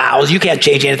these vows. You can't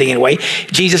change anything anyway.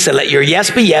 Jesus said, let your yes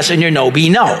be yes and your no be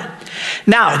no.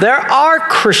 Now, there are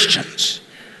Christians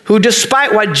who,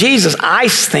 despite what Jesus, I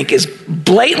think, is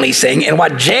blatantly saying, and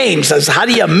what James says, how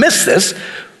do you miss this,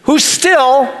 who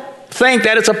still think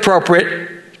that it's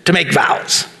appropriate to make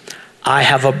vows. I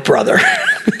have a brother,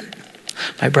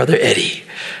 my brother Eddie.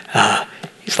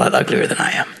 He's a lot uglier than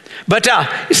I am. But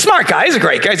he's a smart guy. He's a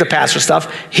great guy. He's a pastor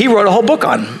stuff. He wrote a whole book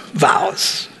on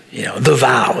vows. The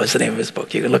Vow is the name of his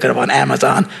book. You can look it up on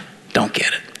Amazon. Don't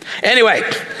get it. Anyway,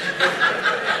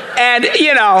 and,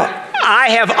 I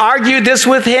have argued this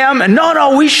with him, and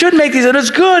no, we should make these, and it's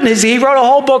good. And he wrote a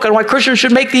whole book on why Christians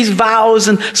should make these vows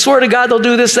and swear to God they'll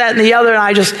do this, that, and the other, and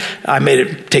I made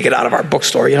it, take it out of our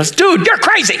bookstore. Dude, you're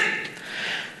crazy.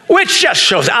 Which just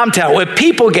shows, I'm telling you, when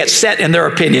people get set in their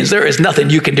opinions, there is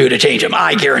nothing you can do to change them,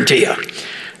 I guarantee you.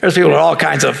 There's people with all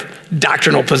kinds of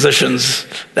doctrinal positions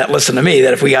that listen to me,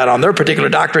 that if we got on their particular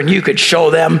doctrine, you could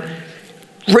show them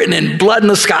written in blood in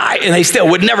the sky, and they still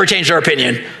would never change their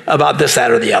opinion about this,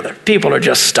 that, or the other. People are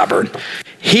just stubborn.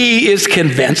 He is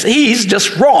convinced he's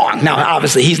just wrong. Now,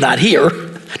 obviously, he's not here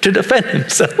to defend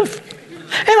himself,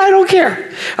 and I don't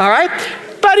care, all right?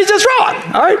 But he's just wrong,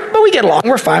 all right? But we get along.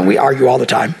 We're fine. We argue all the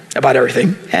time about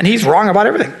everything, and he's wrong about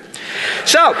everything.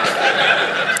 So,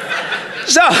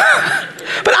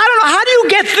 but I don't know, how do you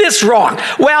get this wrong?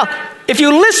 Well, if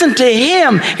you listen to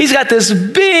him, he's got this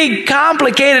big,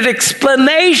 complicated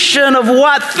explanation of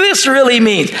what this really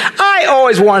means. I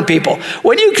always warn people,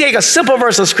 when you take a simple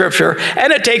verse of Scripture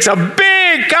and it takes a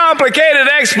big, complicated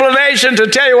explanation to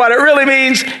tell you what it really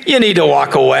means, you need to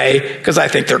walk away, because I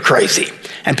think they're crazy.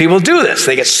 And people do this.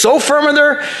 They get so firm in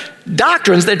their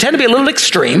doctrines, they tend to be a little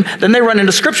extreme, then they run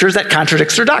into scriptures that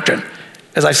contradicts their doctrine.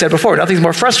 As I've said before, nothing's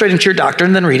more frustrating to your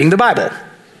doctrine than reading the Bible.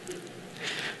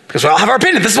 Because we all have our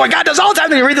opinion. This is what God does all the time.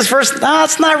 Then you read this verse, no,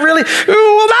 it's not really.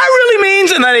 Well, that really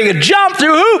means, and then you can jump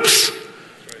through hoops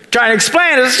trying to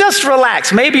explain it. It's just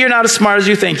relax. Maybe you're not as smart as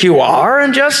you think you are,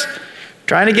 and just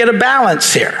trying to get a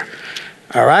balance here.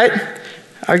 All right?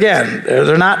 Again,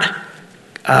 they're not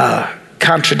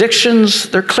contradictions,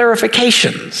 they're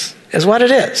clarifications, is what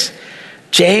it is.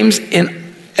 James, I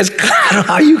don't know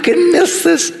how you can miss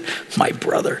this. My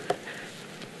brother,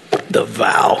 the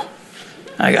vow.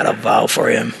 I got a vow for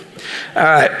him. All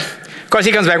right. Of course,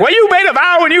 he comes back. Well, you made a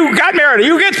vow when you got married.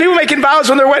 You get people making vows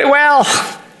when they're wedded. Well,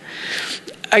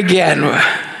 again,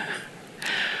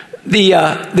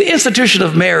 the institution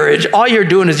of marriage, all you're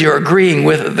doing is you're agreeing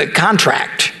with the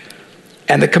contract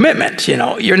and the commitment.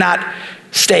 You're not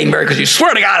staying married because you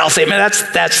swear to God, I'll say, man,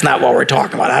 that's not what we're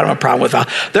talking about. I don't have a problem with vow.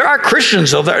 There are Christians,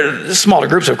 though, there are smaller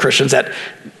groups of Christians that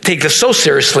take this so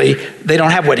seriously, they don't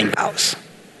have wedding vows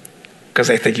because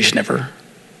they think you should never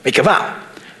make a vow.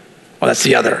 Well, that's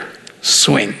the other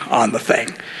swing on the thing.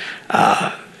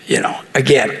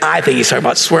 Again, I think he's talking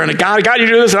about swearing to God, you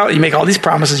do this, and you make all these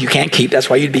promises you can't keep, that's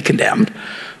why you'd be condemned.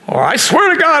 Or I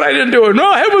swear to God I didn't do it.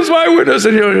 No, heaven's my witness.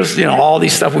 And all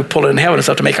these stuff we pull in heaven and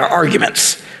stuff to make our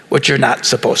arguments, which you're not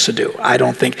supposed to do. I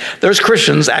don't think, there's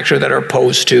Christians actually that are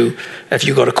opposed to, if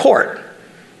you go to court,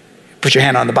 put your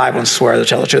hand on the Bible and swear to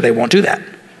tell the truth, they won't do that.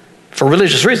 For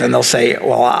religious reason, they'll say,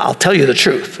 well, I'll tell you the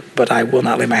truth, but I will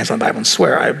not lay my hands on the Bible and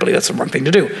swear. I believe that's the wrong thing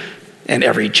to do. And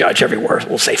every judge everywhere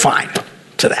will say fine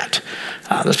to that.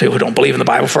 There's people who don't believe in the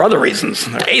Bible for other reasons.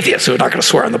 They're atheists who are not going to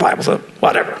swear on the Bible, so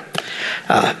whatever.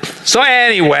 So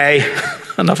anyway,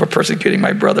 enough of persecuting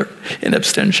my brother in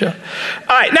absentia.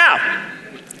 All right, now,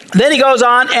 then he goes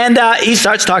on and he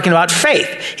starts talking about faith.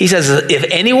 He says, is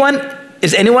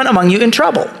anyone among you in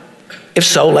trouble? If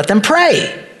so, let them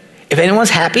pray. If anyone's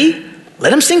happy,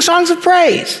 let him sing songs of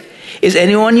praise. Is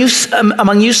anyone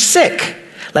among you sick?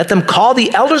 Let them call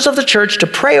the elders of the church to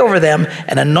pray over them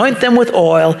and anoint them with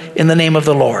oil in the name of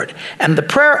the Lord. And the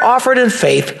prayer offered in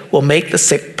faith will make the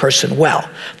sick person well.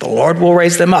 The Lord will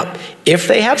raise them up. If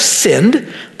they have sinned,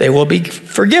 they will be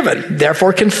forgiven.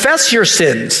 Therefore, confess your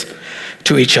sins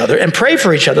to each other and pray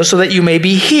for each other so that you may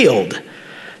be healed.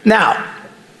 Now,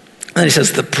 then he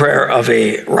says the prayer of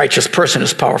a righteous person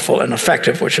is powerful and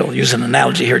effective, which I'll use an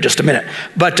analogy here in just a minute.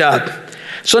 But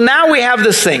so now we have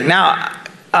this thing. Now,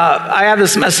 I have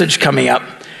this message coming up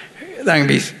that I'm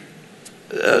going to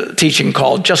be teaching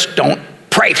called Just Don't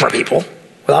Pray for People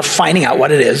Without Finding Out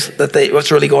What It Is,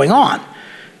 what's really going on.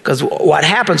 Because what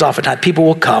happens oftentimes, people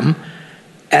will come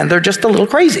and they're just a little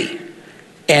crazy.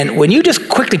 And when you just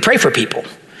quickly pray for people,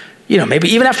 maybe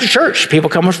even after church, people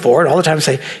come forward all the time and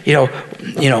say,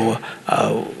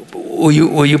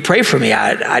 will you pray for me?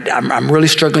 I'm really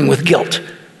struggling with guilt.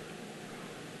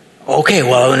 Okay,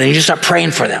 well, then you just start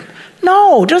praying for them.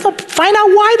 No, just find out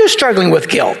why they're struggling with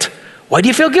guilt. Why do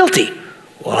you feel guilty?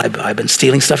 Well, I've been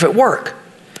stealing stuff at work.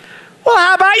 Well,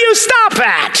 how about you stop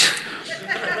that?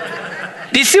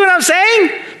 Do you see what I'm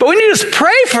saying? But when you just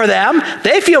pray for them,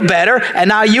 they feel better, and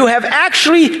now you have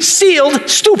actually sealed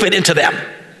stupid into them.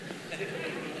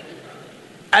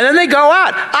 And then they go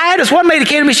out. I had this one lady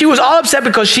came to me, she was all upset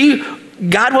because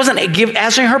God wasn't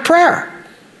answering her prayer.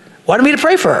 Wanted me to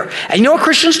pray for her. And you know what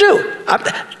Christians do?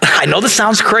 I know this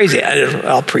sounds crazy.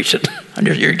 I'll preach it.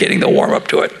 You're getting the warm up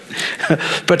to it.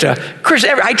 But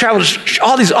Christian, I travel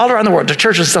all around the world to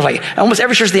churches and stuff like that. Almost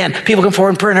every church at the end, people come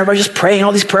forward in prayer and everybody's just praying,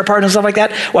 all these prayer partners and stuff like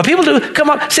that. What people do, come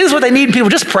up, say this is what they need, and people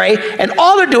just pray. And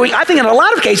all they're doing, I think in a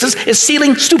lot of cases, is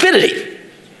sealing stupidity.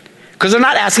 Because they're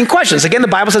not asking questions. Again, the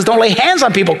Bible says don't lay hands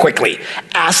on people quickly.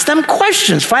 Ask them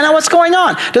questions. Find out what's going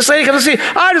on. This lady comes and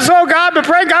says, I just told God, but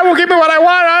pray God will give me what I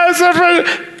want.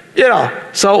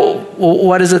 So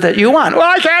what is it that you want? Well,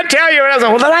 I can't tell you.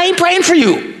 Well, then I ain't praying for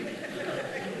you.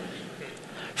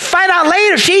 Find out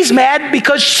later she's mad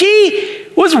because she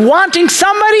was wanting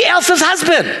somebody else's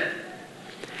husband.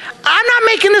 I'm not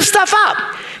making this stuff up.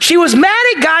 She was mad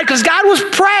at God because God was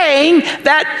praying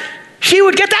that she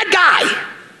would get that guy.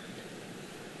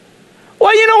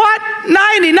 Well, you know what?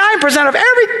 99% of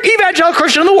every evangelical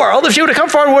Christian in the world, if she would have come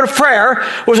forward with a prayer,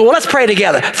 was, well, let's pray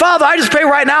together. Father, I just pray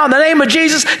right now in the name of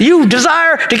Jesus, you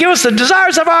desire to give us the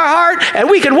desires of our heart, and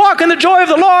we can walk in the joy of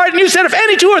the Lord. And you said if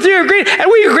any two or three agree, and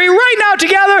we agree right now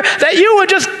together, that you would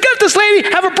just get this lady,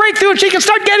 have a breakthrough, and she can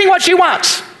start getting what she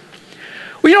wants.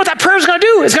 Well, you know what that prayer is going to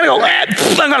do? It's going to go,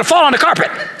 I'm going to fall on the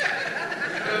carpet.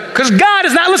 Because God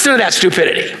is not listening to that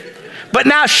stupidity. But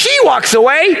now she walks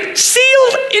away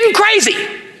sealed in crazy.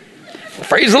 Well,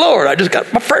 praise the Lord. I just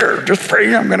got my prayer. Just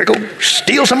praying. I'm going to go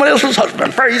steal somebody else's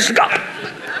husband. Praise God.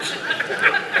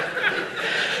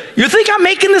 You think I'm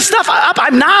making this stuff up?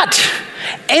 I'm not.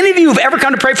 Any of you who've ever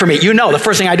come to pray for me, you know the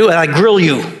first thing I do is I grill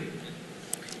you.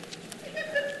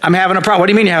 I'm having a problem. What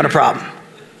do you mean you're having a problem?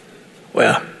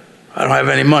 Well, I don't have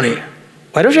any money.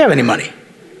 Why don't you have any money?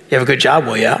 You have a good job?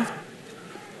 Well, yeah.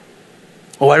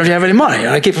 Well, why don't you have any money? And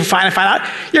I keep find out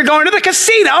you're going to the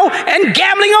casino and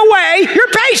gambling away your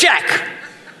paycheck.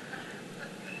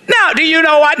 Now, do you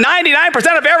know what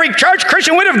 99% of every church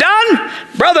Christian would have done?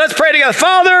 Brother, let's pray together.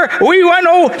 Father, we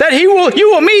know that you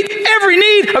will meet every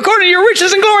need according to your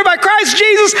riches and glory by Christ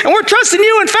Jesus, and we're trusting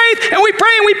you in faith, and we pray,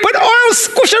 and we put oil,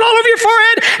 squish it all over your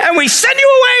forehead, and we send you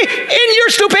away in your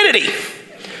stupidity.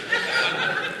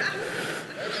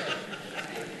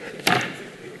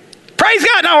 Praise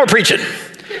God, now we're preaching.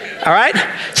 All right?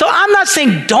 So I'm not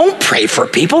saying don't pray for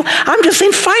people. I'm just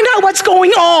saying find out what's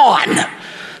going on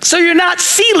so you're not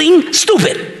sealing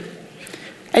stupid.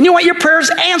 And you want your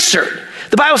prayers answered.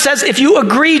 The Bible says if you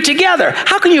agree together.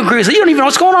 How can you agree? You don't even know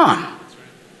what's going on.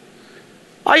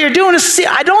 All you're doing is see.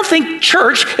 I don't think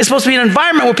church is supposed to be an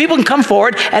environment where people can come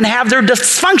forward and have their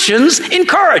dysfunctions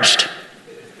encouraged.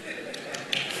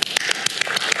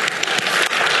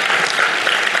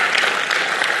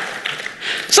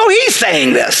 So he's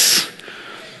saying this.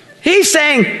 He's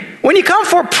saying, when you come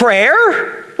for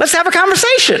prayer, let's have a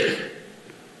conversation.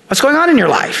 What's going on in your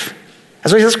life?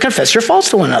 As we just confess your faults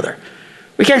to one another.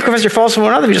 We can't confess your faults to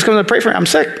one another if you just come to pray for me. I'm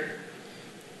sick.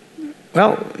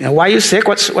 Well, why are you sick?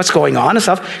 What's going on and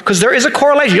stuff? Because there is a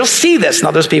correlation. You'll see this.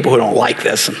 Now, there's people who don't like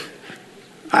this. And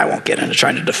I won't get into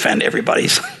trying to defend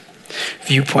everybody's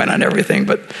viewpoint on everything,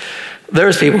 but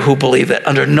there's people who believe that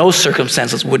under no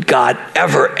circumstances would God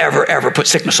ever put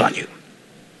sickness on you.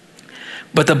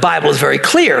 But the Bible is very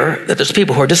clear that there's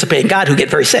people who are disobeying God who get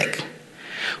very sick.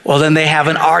 Well, then they have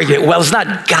an argument. Well, it's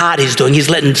not God he's doing. He's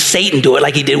letting Satan do it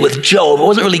like he did with Job. It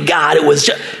wasn't really God. It was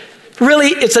just... Really,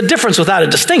 it's a difference without a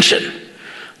distinction.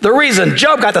 The reason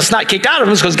Job got the snot kicked out of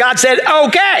him is because God said,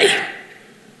 okay.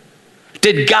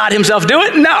 Did God himself do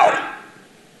it? No.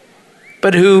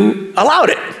 But who allowed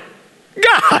it?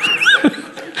 God.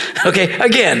 Okay,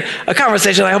 again, a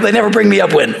conversation I hope they never bring me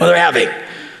up when they're having.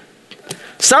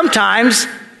 Sometimes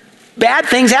bad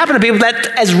things happen to people that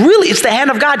it's the hand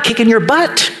of God kicking your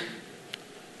butt.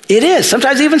 It is.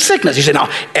 Sometimes even sickness. You say, no,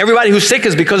 everybody who's sick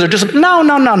is because they're just... No.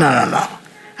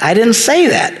 I didn't say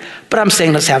that. But I'm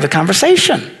saying let's have a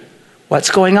conversation.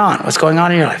 What's going on? What's going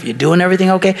on in your life? You doing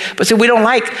everything okay? But see, we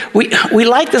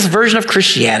like this version of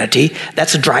Christianity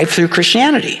that's a drive-through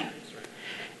Christianity.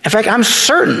 In fact, I'm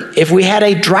certain if we had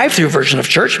a drive-through version of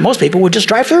church, most people would just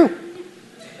drive through.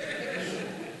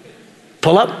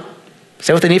 Pull up,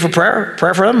 say what they need for prayer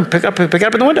for them, pick it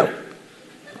up in the window.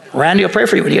 Randy will pray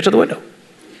for you when you get to the window.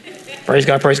 Praise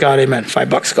God, amen.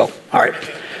 $5, go. All right.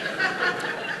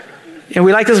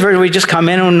 We like this version, we just come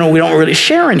in and we don't really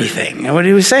share anything. And what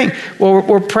he was saying, well,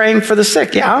 we're praying for the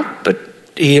sick. Yeah, but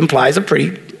he implies a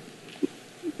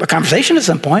conversation at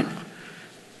some point.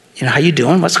 How you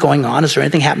doing? What's going on? Is there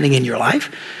anything happening in your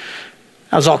life?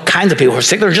 There's all kinds of people who are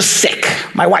sick. They're just sick.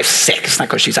 My wife's sick. It's not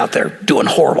because she's out there doing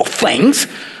horrible things.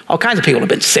 All kinds of people have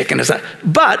been sick.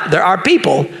 But there are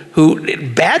people who,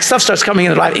 bad stuff starts coming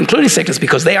in their life, including sickness,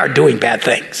 because they are doing bad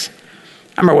things.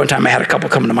 I remember one time I had a couple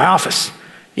come into my office,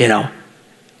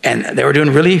 and they were doing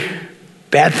really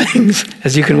bad things,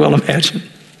 as you can well imagine.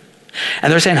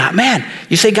 And they're saying, oh, man,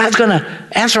 you say God's going to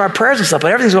answer our prayers and stuff,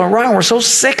 but everything's going wrong. We're so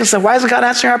sick and stuff. Why isn't God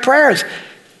answering our prayers?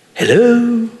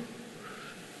 Hello?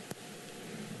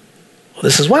 Well,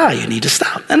 this is why you need to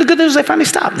stop. And the good news is they finally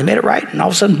stopped. They made it right, and all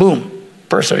of a sudden, boom,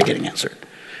 prayers started getting answered.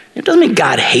 It doesn't mean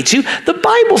God hates you. The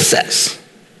Bible says,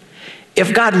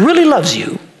 if God really loves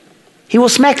you, he will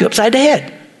smack you upside the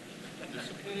head.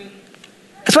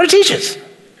 That's what it teaches.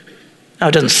 Now,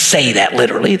 it doesn't say that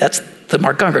literally. That's the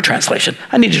Mark Gungor translation.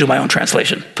 I need to do my own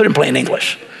translation. Put it in plain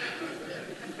English.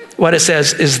 What it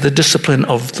says is the discipline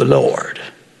of the Lord.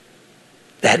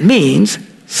 That means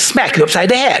smack you upside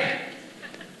the head.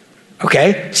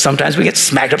 Okay? Sometimes we get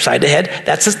smacked upside the head.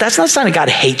 That's not a sign that God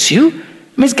hates you.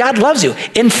 It means God loves you.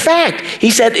 In fact,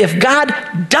 he said if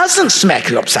God doesn't smack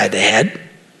you upside the head,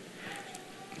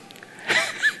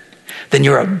 then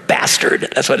you're a bastard.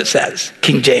 That's what it says.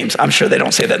 King James. I'm sure they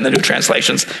don't say that in the new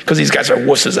translations because these guys are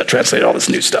wusses that translate all this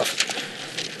new stuff.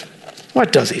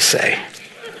 What does he say?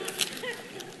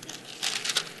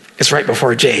 It's right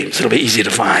before James. It'll be easy to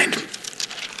find.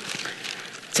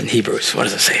 It's in Hebrews. What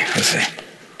does it say? What does it say?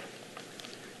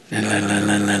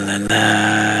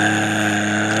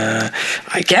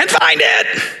 I can't find it.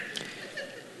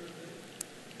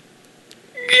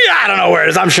 Yeah, I don't know where it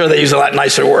is. I'm sure they use a lot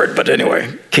nicer word, but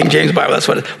anyway, King James Bible, that's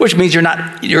what it is. Which means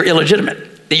you're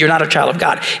illegitimate, that you're not a child of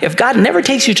God. If God never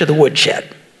takes you to the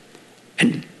woodshed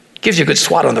and gives you a good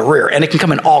swat on the rear, and it can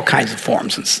come in all kinds of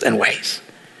forms and ways.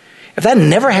 If that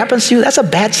never happens to you, that's a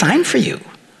bad sign for you.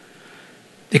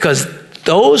 Because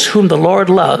those whom the Lord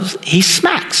loves, he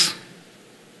smacks.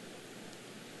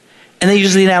 And they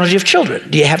use the analogy of children.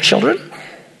 Do you have children?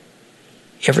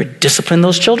 You ever discipline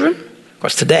those children? Of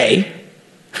course, today,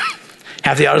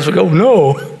 half the audience would go,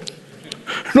 no,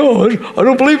 I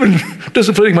don't believe in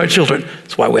disciplining my children.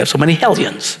 That's why we have so many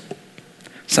hellions.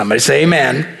 Somebody say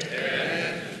amen.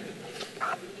 Amen.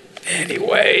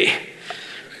 Anyway,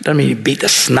 doesn't mean you beat the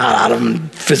snot out of them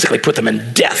and physically put them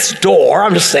in death's door.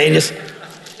 I'm just saying, just a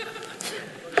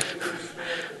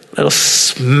little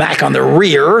smack on the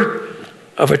rear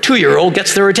of a 2-year-old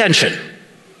gets their attention.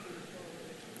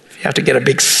 If you have to get a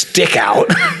big stick out,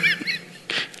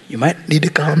 you might need to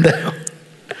calm down.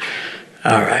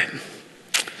 All right.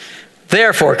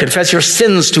 Therefore, confess your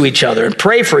sins to each other and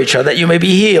pray for each other that you may be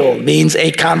healed, means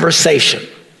a conversation.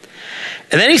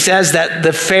 And then he says that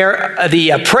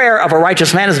the prayer of a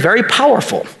righteous man is very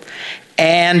powerful.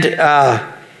 And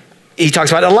he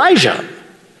talks about Elijah.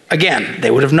 Again,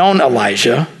 they would have known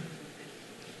Elijah.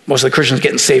 Most of the Christians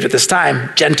getting saved at this time,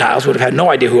 Gentiles, would have had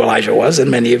no idea who Elijah was, and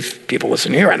many of people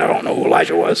listening here, I don't know who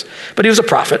Elijah was, but he was a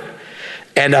prophet.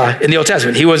 And in the Old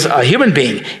Testament, he was a human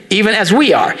being, even as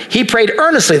we are. He prayed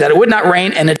earnestly that it would not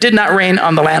rain, and it did not rain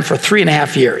on the land for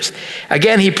 3.5 years.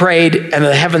 Again, he prayed, and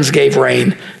the heavens gave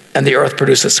rain, and the earth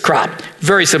produced its crop.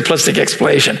 Very simplistic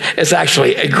explanation. It's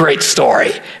actually a great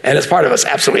story, and as part of it's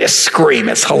absolutely a scream.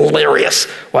 It's hilarious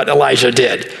what Elijah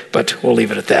did, but we'll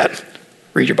leave it at that.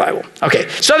 Read your Bible. Okay,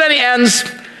 so then he ends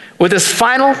with this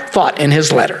final thought in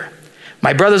his letter.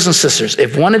 My brothers and sisters,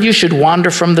 if one of you should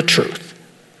wander from the truth,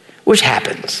 which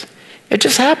happens, it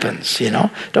just happens, you know.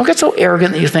 Don't get so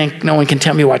arrogant that you think no one can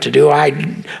tell me what to do.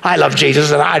 I love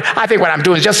Jesus, and I think what I'm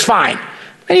doing is just fine.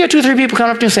 And you have 2 or 3 people come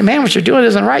up to you and say, man, what you're doing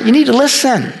isn't right. You need to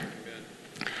listen.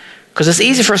 Because it's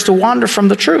easy for us to wander from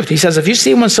the truth. He says, if you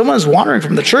see when someone's wandering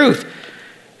from the truth,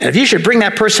 and if you should bring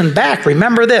that person back,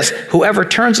 remember this: whoever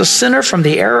turns a sinner from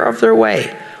the error of their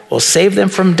way will save them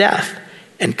from death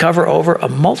and cover over a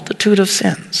multitude of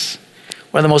sins.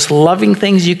 One of the most loving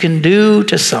things you can do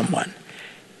to someone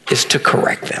is to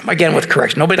correct them. Again, with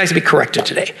correction. Nobody likes to be corrected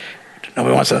today.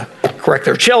 Nobody wants to correct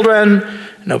their children.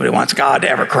 Nobody wants God to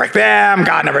ever correct them.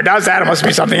 God never does that. It must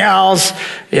be something else.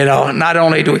 You know, not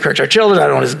only do we correct our children,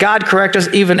 not only does God correct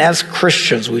us, even as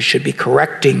Christians, we should be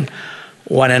correcting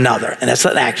one another. And that's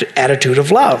an attitude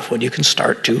of love when you can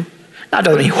start to, not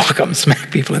doesn't mean you walk up and smack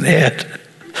people in the head,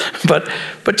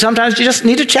 but sometimes you just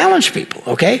need to challenge people,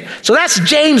 okay? So that's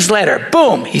James' letter.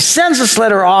 Boom. He sends this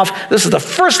letter off. This is the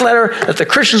first letter that the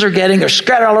Christians are getting. They're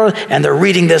scattered all over, and they're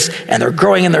reading this, and they're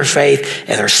growing in their faith,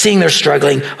 and they're seeing they're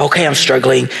struggling. Okay, I'm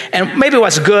struggling. And maybe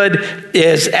what's good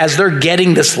is as they're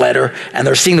getting this letter, and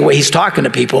they're seeing the way he's talking to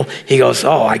people, he goes,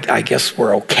 oh, I guess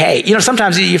we're okay. You know,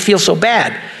 sometimes you feel so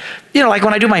bad. You know, like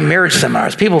when I do my marriage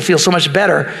seminars, people feel so much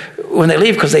better when they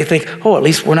leave because they think, oh, at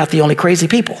least we're not the only crazy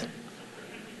people.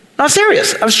 No,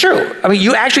 serious. That's true. I mean,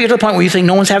 you actually get to the point where you think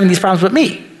no one's having these problems but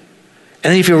me. And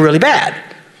then you feel really bad.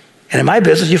 And in my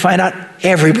business, you find out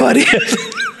everybody is.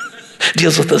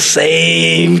 deals with the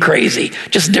same crazy,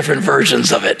 just different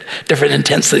versions of it, different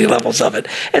intensity levels of it.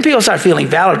 And people start feeling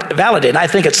validated. And I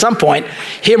think at some point,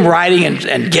 him writing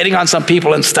and getting on some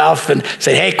people and stuff and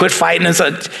saying, hey, quit fighting, and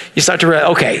so you start to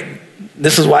realize, okay,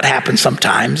 this is what happens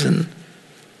sometimes. And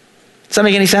does that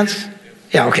make any sense?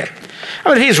 Yeah, okay. I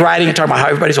mean, if he's writing and talking about how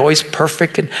everybody's always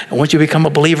perfect, and once you become a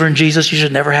believer in Jesus, you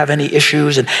should never have any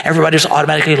issues, and everybody just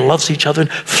automatically loves each other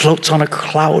and floats on a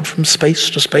cloud from space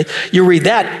to space. You read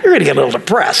that, you're going to get a little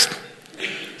depressed,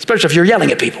 especially if you're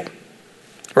yelling at people,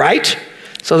 right?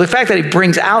 So the fact that he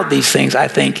brings out these things, I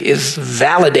think, is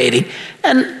validating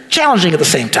and challenging at the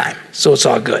same time. So it's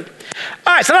all good.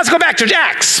 All right, so let's go back to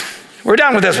Acts. We're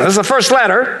done with this one. This is the first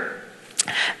letter.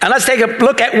 And let's take a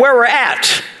look at where we're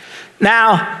at.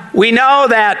 Now, we know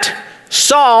that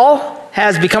Saul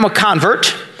has become a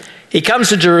convert. He comes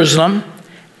to Jerusalem,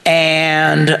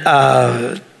 and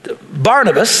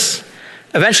Barnabas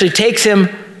eventually takes him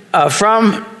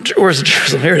from, where's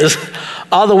Jerusalem? Here it is,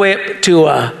 all the way up to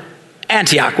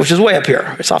Antioch, which is way up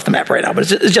here. It's off the map right now,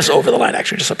 but it's just over the line,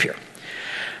 actually, just up here.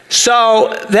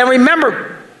 So then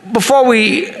remember, before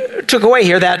we took away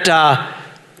here, that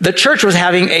the church was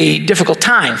having a difficult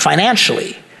time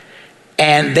financially.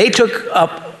 And they took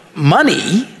up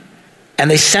money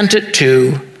and they sent it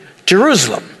to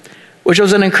Jerusalem, which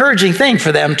was an encouraging thing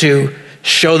for them to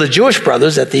show the Jewish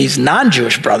brothers that these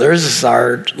non-Jewish brothers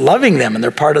are loving them and they're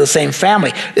part of the same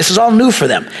family. This is all new for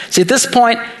them. See, at this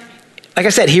point, like I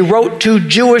said, he wrote to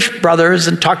Jewish brothers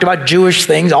and talked about Jewish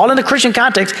things, all in the Christian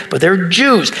context, but they're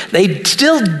Jews. They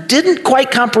still didn't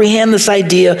quite comprehend this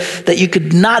idea that you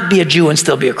could not be a Jew and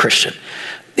still be a Christian.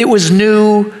 It was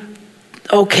new.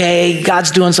 Okay,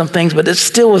 God's doing some things, but it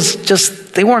still was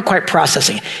just, they weren't quite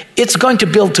processing it. It's going to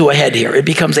build to a head here. It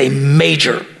becomes a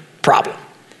major problem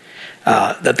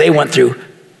that they went through.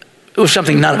 It was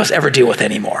something none of us ever deal with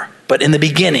anymore. But in the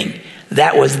beginning,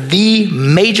 that was the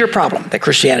major problem that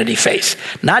Christianity faced.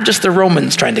 Not just the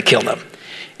Romans trying to kill them.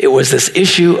 It was this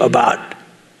issue about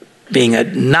being a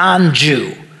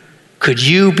non-Jew. Could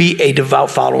you be a devout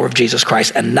follower of Jesus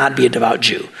Christ and not be a devout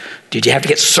Jew? Did you have to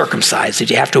get circumcised? Did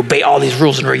you have to obey all these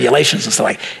rules and regulations and stuff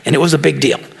like that? And it was a big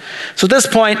deal. So at this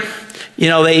point, you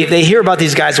know, they hear about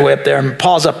these guys way up there, and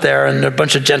Paul's up there, and a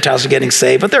bunch of Gentiles are getting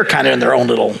saved, but they're kind of in their own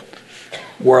little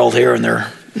world here, and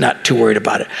they're not too worried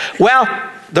about it. Well,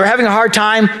 they're having a hard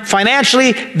time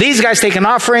financially. These guys take an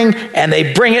offering, and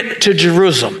they bring it to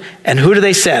Jerusalem. And who do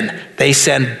they send? They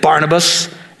send Barnabas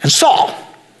and Saul.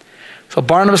 So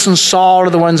Barnabas and Saul are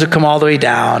the ones who come all the way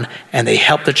down, and they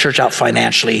help the church out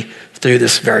financially through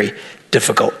this very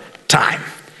difficult time.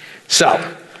 So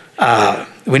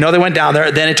we know they went down there.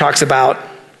 Then it talks about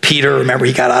Peter. Remember,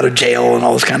 he got out of jail and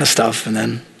all this kind of stuff. And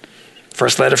then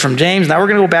first letter from James. Now we're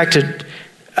going to go back to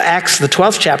Acts, the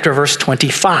 12th chapter, verse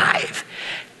 25.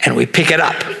 And we pick it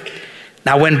up.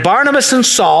 Now when Barnabas and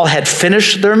Saul had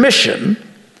finished their mission,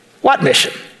 what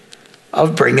mission?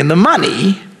 Of bringing the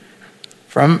money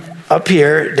from up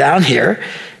here, down here,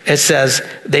 it says,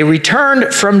 they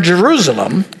returned from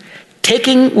Jerusalem,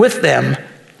 taking with them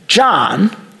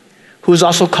John, who is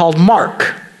also called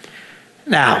Mark.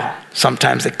 Now,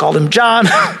 sometimes they called him John,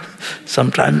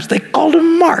 sometimes they called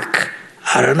him Mark.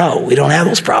 I don't know. We don't have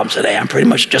those problems today. I'm pretty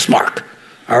much just Mark.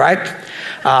 All right?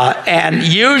 And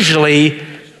usually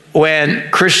when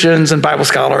Christians and Bible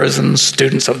scholars and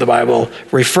students of the Bible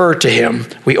refer to him,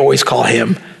 we always call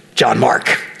him John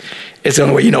Mark. It's the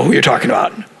only way you know who you're talking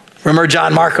about. Remember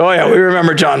John Mark? Oh yeah, we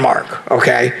remember John Mark,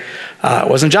 okay? It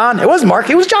wasn't John, it wasn't Mark,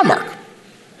 it was John Mark.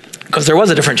 Because there was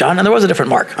a different John and there was a different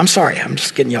Mark. I'm sorry, I'm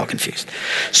just getting you all confused.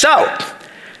 So,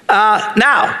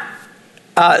 now,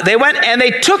 they went and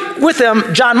they took with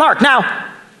them John Mark. Now,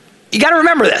 you got to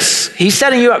remember this. He's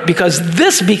setting you up because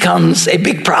this becomes a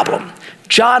big problem.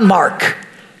 John Mark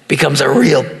becomes a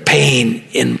real pain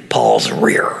in Paul's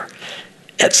rear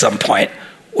at some point,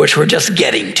 which we're just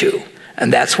getting to.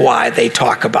 And that's why they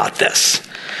talk about this.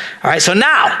 All right, so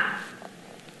now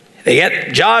they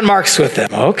get John Mark's with them.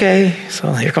 Okay,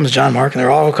 so here comes John Mark, and they're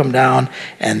all come down,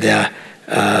 and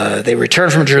they return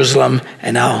from Jerusalem,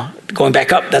 and now going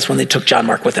back up, that's when they took John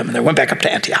Mark with them, and they went back up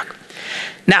to Antioch.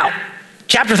 Now,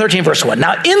 chapter 13, verse 1.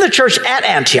 Now, in the church at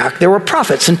Antioch, there were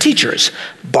prophets and teachers.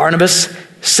 Barnabas,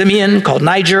 Simeon, called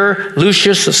Niger,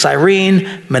 Lucius of Cyrene,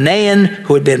 Manaen,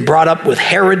 who had been brought up with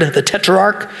Herod the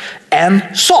Tetrarch,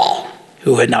 and Saul,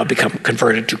 who had now become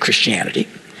converted to Christianity.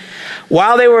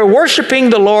 While they were worshiping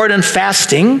the Lord and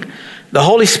fasting, the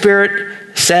Holy Spirit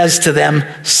says to them,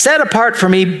 "Set apart for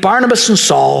me Barnabas and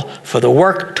Saul for the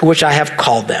work to which I have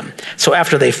called them." So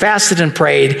after they fasted and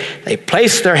prayed, they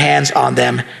placed their hands on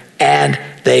them and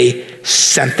they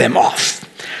sent them off.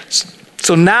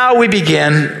 So now we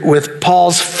begin with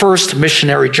Paul's first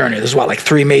missionary journey. There's like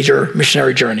 3 major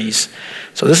missionary journeys.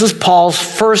 So this is Paul's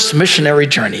first missionary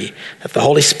journey that the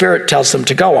Holy Spirit tells him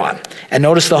to go on. And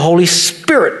notice the Holy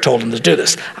Spirit told him to do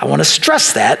this. I want to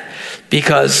stress that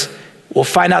because we'll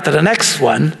find out that the next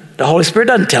one, the Holy Spirit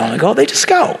doesn't tell him to go, they just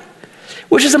go.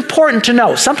 Which is important to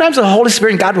know. Sometimes the Holy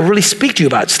Spirit and God will really speak to you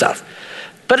about stuff.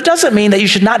 But it doesn't mean that you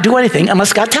should not do anything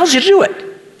unless God tells you to do it.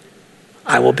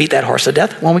 I will beat that horse to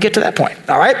death when we get to that point.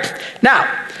 All right? Now,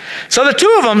 so the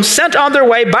 2 of them, sent on their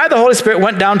way by the Holy Spirit,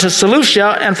 went down to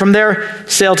Seleucia and from there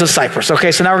sailed to Cyprus.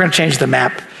 Okay, so now we're going to change the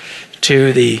map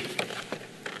to the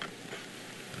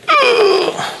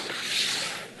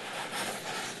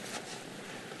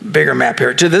bigger map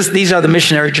here. These are the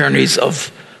missionary journeys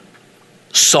of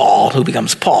Saul, who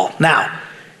becomes Paul. Now,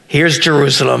 here's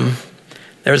Jerusalem.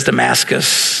 There's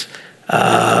Damascus.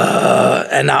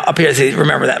 And now up here, see,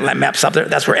 remember that map's up there?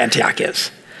 That's where Antioch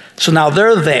is. So now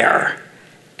they're there.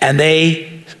 And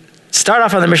they start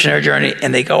off on the missionary journey,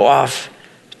 and they go off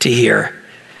to here,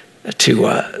 to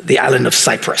the island of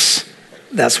Cyprus.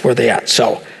 That's where they're at.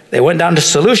 So they went down to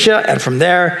Seleucia, and from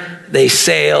there, they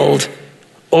sailed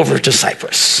over to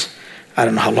Cyprus. I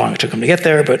don't know how long it took them to get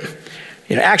there, but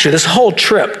actually, this whole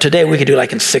trip, today we could do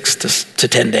like in 6 to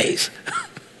 10 days.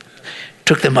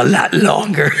 Took them a lot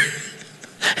longer.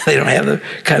 They don't have the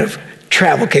kind of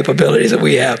travel capabilities that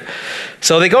we have.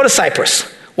 So they go to Cyprus.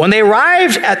 When they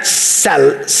arrived at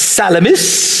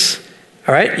Salamis,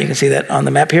 all right, you can see that on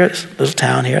the map here, this little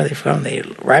town here. They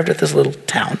arrived at this little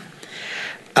town.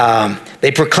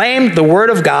 They proclaimed the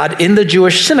word of God in the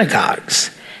Jewish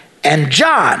synagogues. And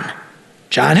John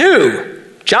who?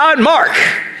 John Mark,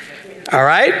 all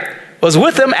right, was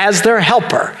with them as their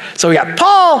helper. So we got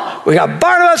Paul, we got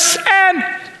Barnabas, and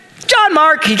John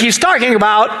Mark he keeps talking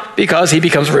about because he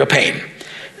becomes a real pain.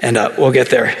 And we'll get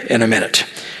there in a minute,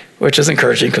 which is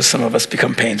encouraging because some of us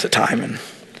become pains at times, and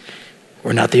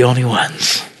we're not the only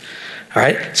ones. All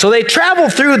right, so they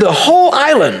traveled through the whole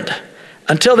island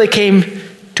until they came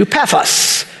to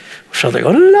Paphos. So they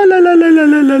go, la, la, la, la, la,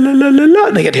 la, la, la, la,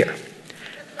 and they get here.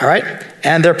 All right,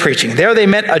 and they're preaching. There they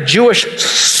met a Jewish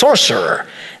sorcerer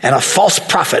and a false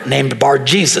prophet named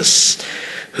Bar-Jesus,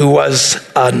 who was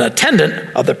an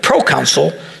attendant of the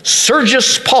proconsul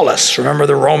Sergius Paulus. Remember,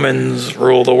 the Romans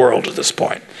ruled the world at this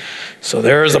point. So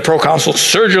there's the proconsul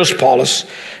Sergius Paulus,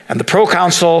 and the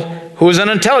proconsul, who was an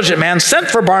intelligent man, sent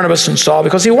for Barnabas and Saul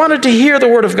because he wanted to hear the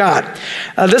word of God.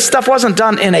 This stuff wasn't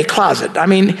done in a closet. I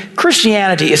mean,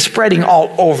 Christianity is spreading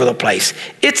all over the place.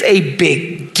 It's a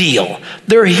big deal.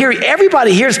 They're hearing,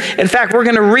 everybody hears. In fact, we're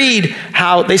going to read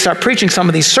how they start preaching some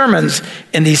of these sermons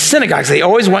in these synagogues. They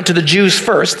always went to the Jews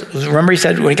first. Remember, he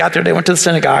said when he got there, they went to the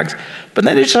synagogues. But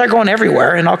then they just started going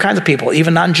everywhere, and all kinds of people,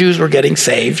 even non-Jews, were getting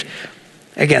saved.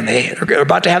 Again, they're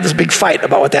about to have this big fight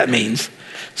about what that means.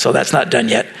 So that's not done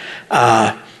yet.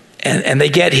 And they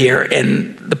get here,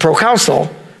 and the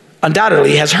proconsul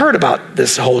undoubtedly has heard about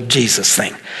this whole Jesus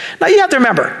thing. Now, you have to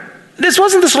remember, this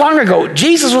wasn't this long ago.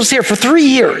 Jesus was here for 3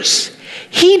 years.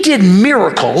 He did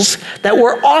miracles that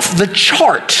were off the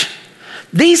chart.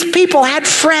 These people had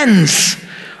friends,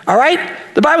 all right?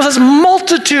 The Bible says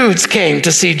multitudes came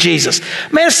to see Jesus.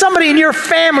 Man, if somebody in your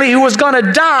family who was going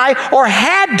to die or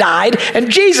had died, and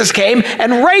Jesus came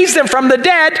and raised them from the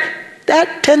dead,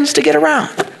 that tends to get around.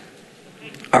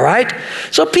 All right?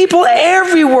 So people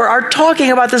everywhere are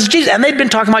talking about this Jesus. And they've been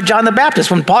talking about John the Baptist.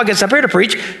 When Paul gets up here to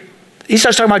preach, he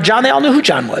starts talking about John. They all knew who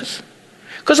John was.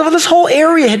 Because all this whole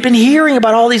area had been hearing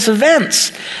about all these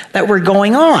events that were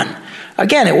going on.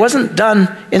 Again, it wasn't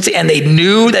done, and they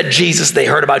knew that Jesus, they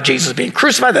heard about Jesus being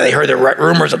crucified, they heard the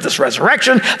rumors of this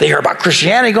resurrection, they heard about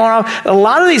Christianity going on. A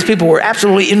lot of these people were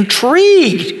absolutely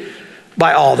intrigued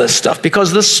by all this stuff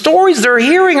because the stories they're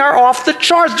hearing are off the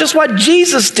charts, just what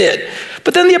Jesus did.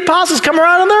 But then the apostles come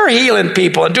around and they're healing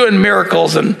people and doing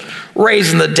miracles and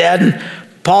raising the dead. And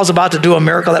Paul's about to do a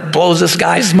miracle that blows this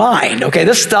guy's mind. Okay,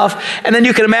 this stuff. And then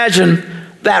you can imagine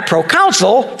that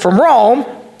proconsul from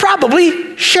Rome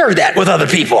probably shared that with other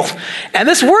people. And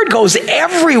this word goes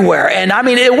everywhere. And I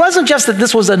mean, it wasn't just that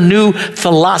this was a new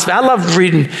philosophy. I love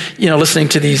reading, listening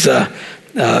to these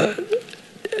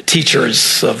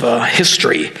teachers of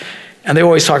history. And they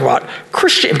always talk about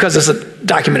Christian, because it's a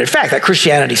documented fact that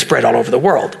Christianity spread all over the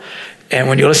world. And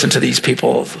when you listen to these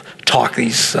people talk,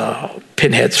 these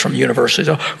pinheads from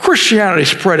universities, Christianity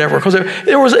spread everywhere because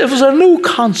it was a new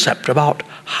concept about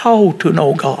how to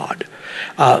know God.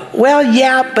 Well,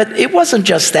 yeah, but it wasn't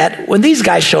just that. When these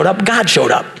guys showed up, God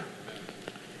showed up.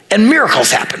 And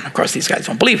miracles happened. Of course, these guys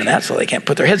don't believe in that, so they can't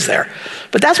put their heads there.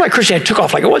 But that's why Christianity took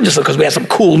off. Like, it wasn't just because we had some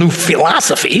cool new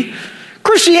philosophy.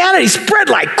 Christianity spread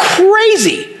like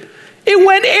crazy. It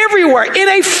went everywhere in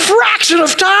a fraction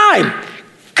of time.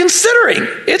 Considering,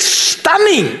 it's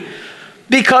stunning.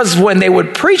 Because when they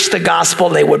would preach the gospel,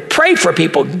 they would pray for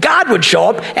people, God would show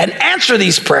up and answer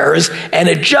these prayers, and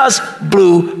it just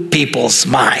blew people's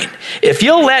mind. If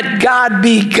you'll let God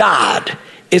be God,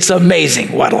 it's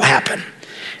amazing what'll happen.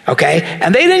 Okay?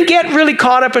 And they didn't get really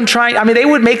caught up in they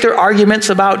would make their arguments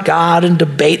about God and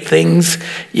debate things,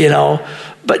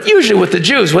 But usually with the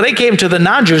Jews, when they came to the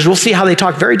non-Jews, we'll see how they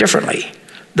talk very differently.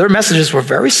 Their messages were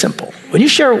very simple. When you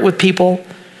share it with people,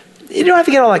 you don't have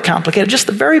to get all that complicated, just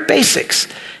the very basics.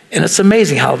 And it's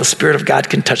amazing how the Spirit of God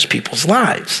can touch people's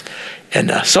lives.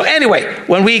 And so anyway,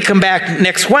 when we come back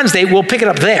next Wednesday, we'll pick it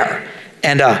up there.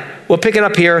 And we'll pick it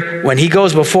up here when he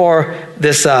goes before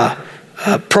this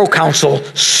proconsul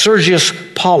Sergius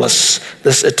Paulus,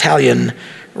 this Italian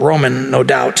Roman, no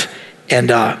doubt, and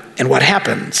what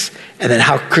happens. And then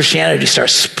how Christianity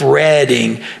starts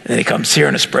spreading. And then he comes here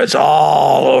and it spreads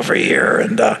all over here.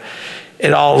 And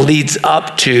it all leads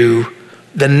up to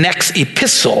the next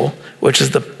epistle, which is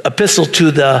the epistle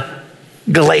to the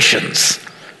Galatians.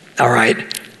 All right?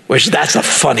 Which that's a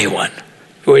funny one.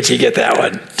 Where'd you get that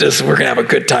one? We're going to have a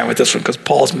good time with this one because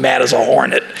Paul's mad as a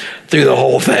hornet through the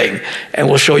whole thing. And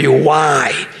we'll show you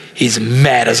why he's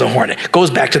mad as a hornet. It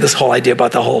goes back to this whole idea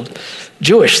about the whole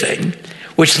Jewish thing,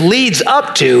 which leads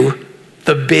up to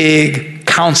the big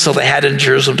council they had in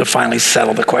Jerusalem to finally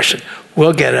settle the question.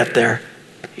 We'll get it up there.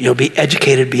 You'll be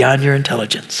educated beyond your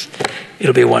intelligence.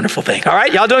 It'll be a wonderful thing. All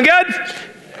right, y'all doing good?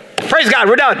 Praise God,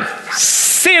 we're done.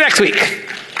 See you next week.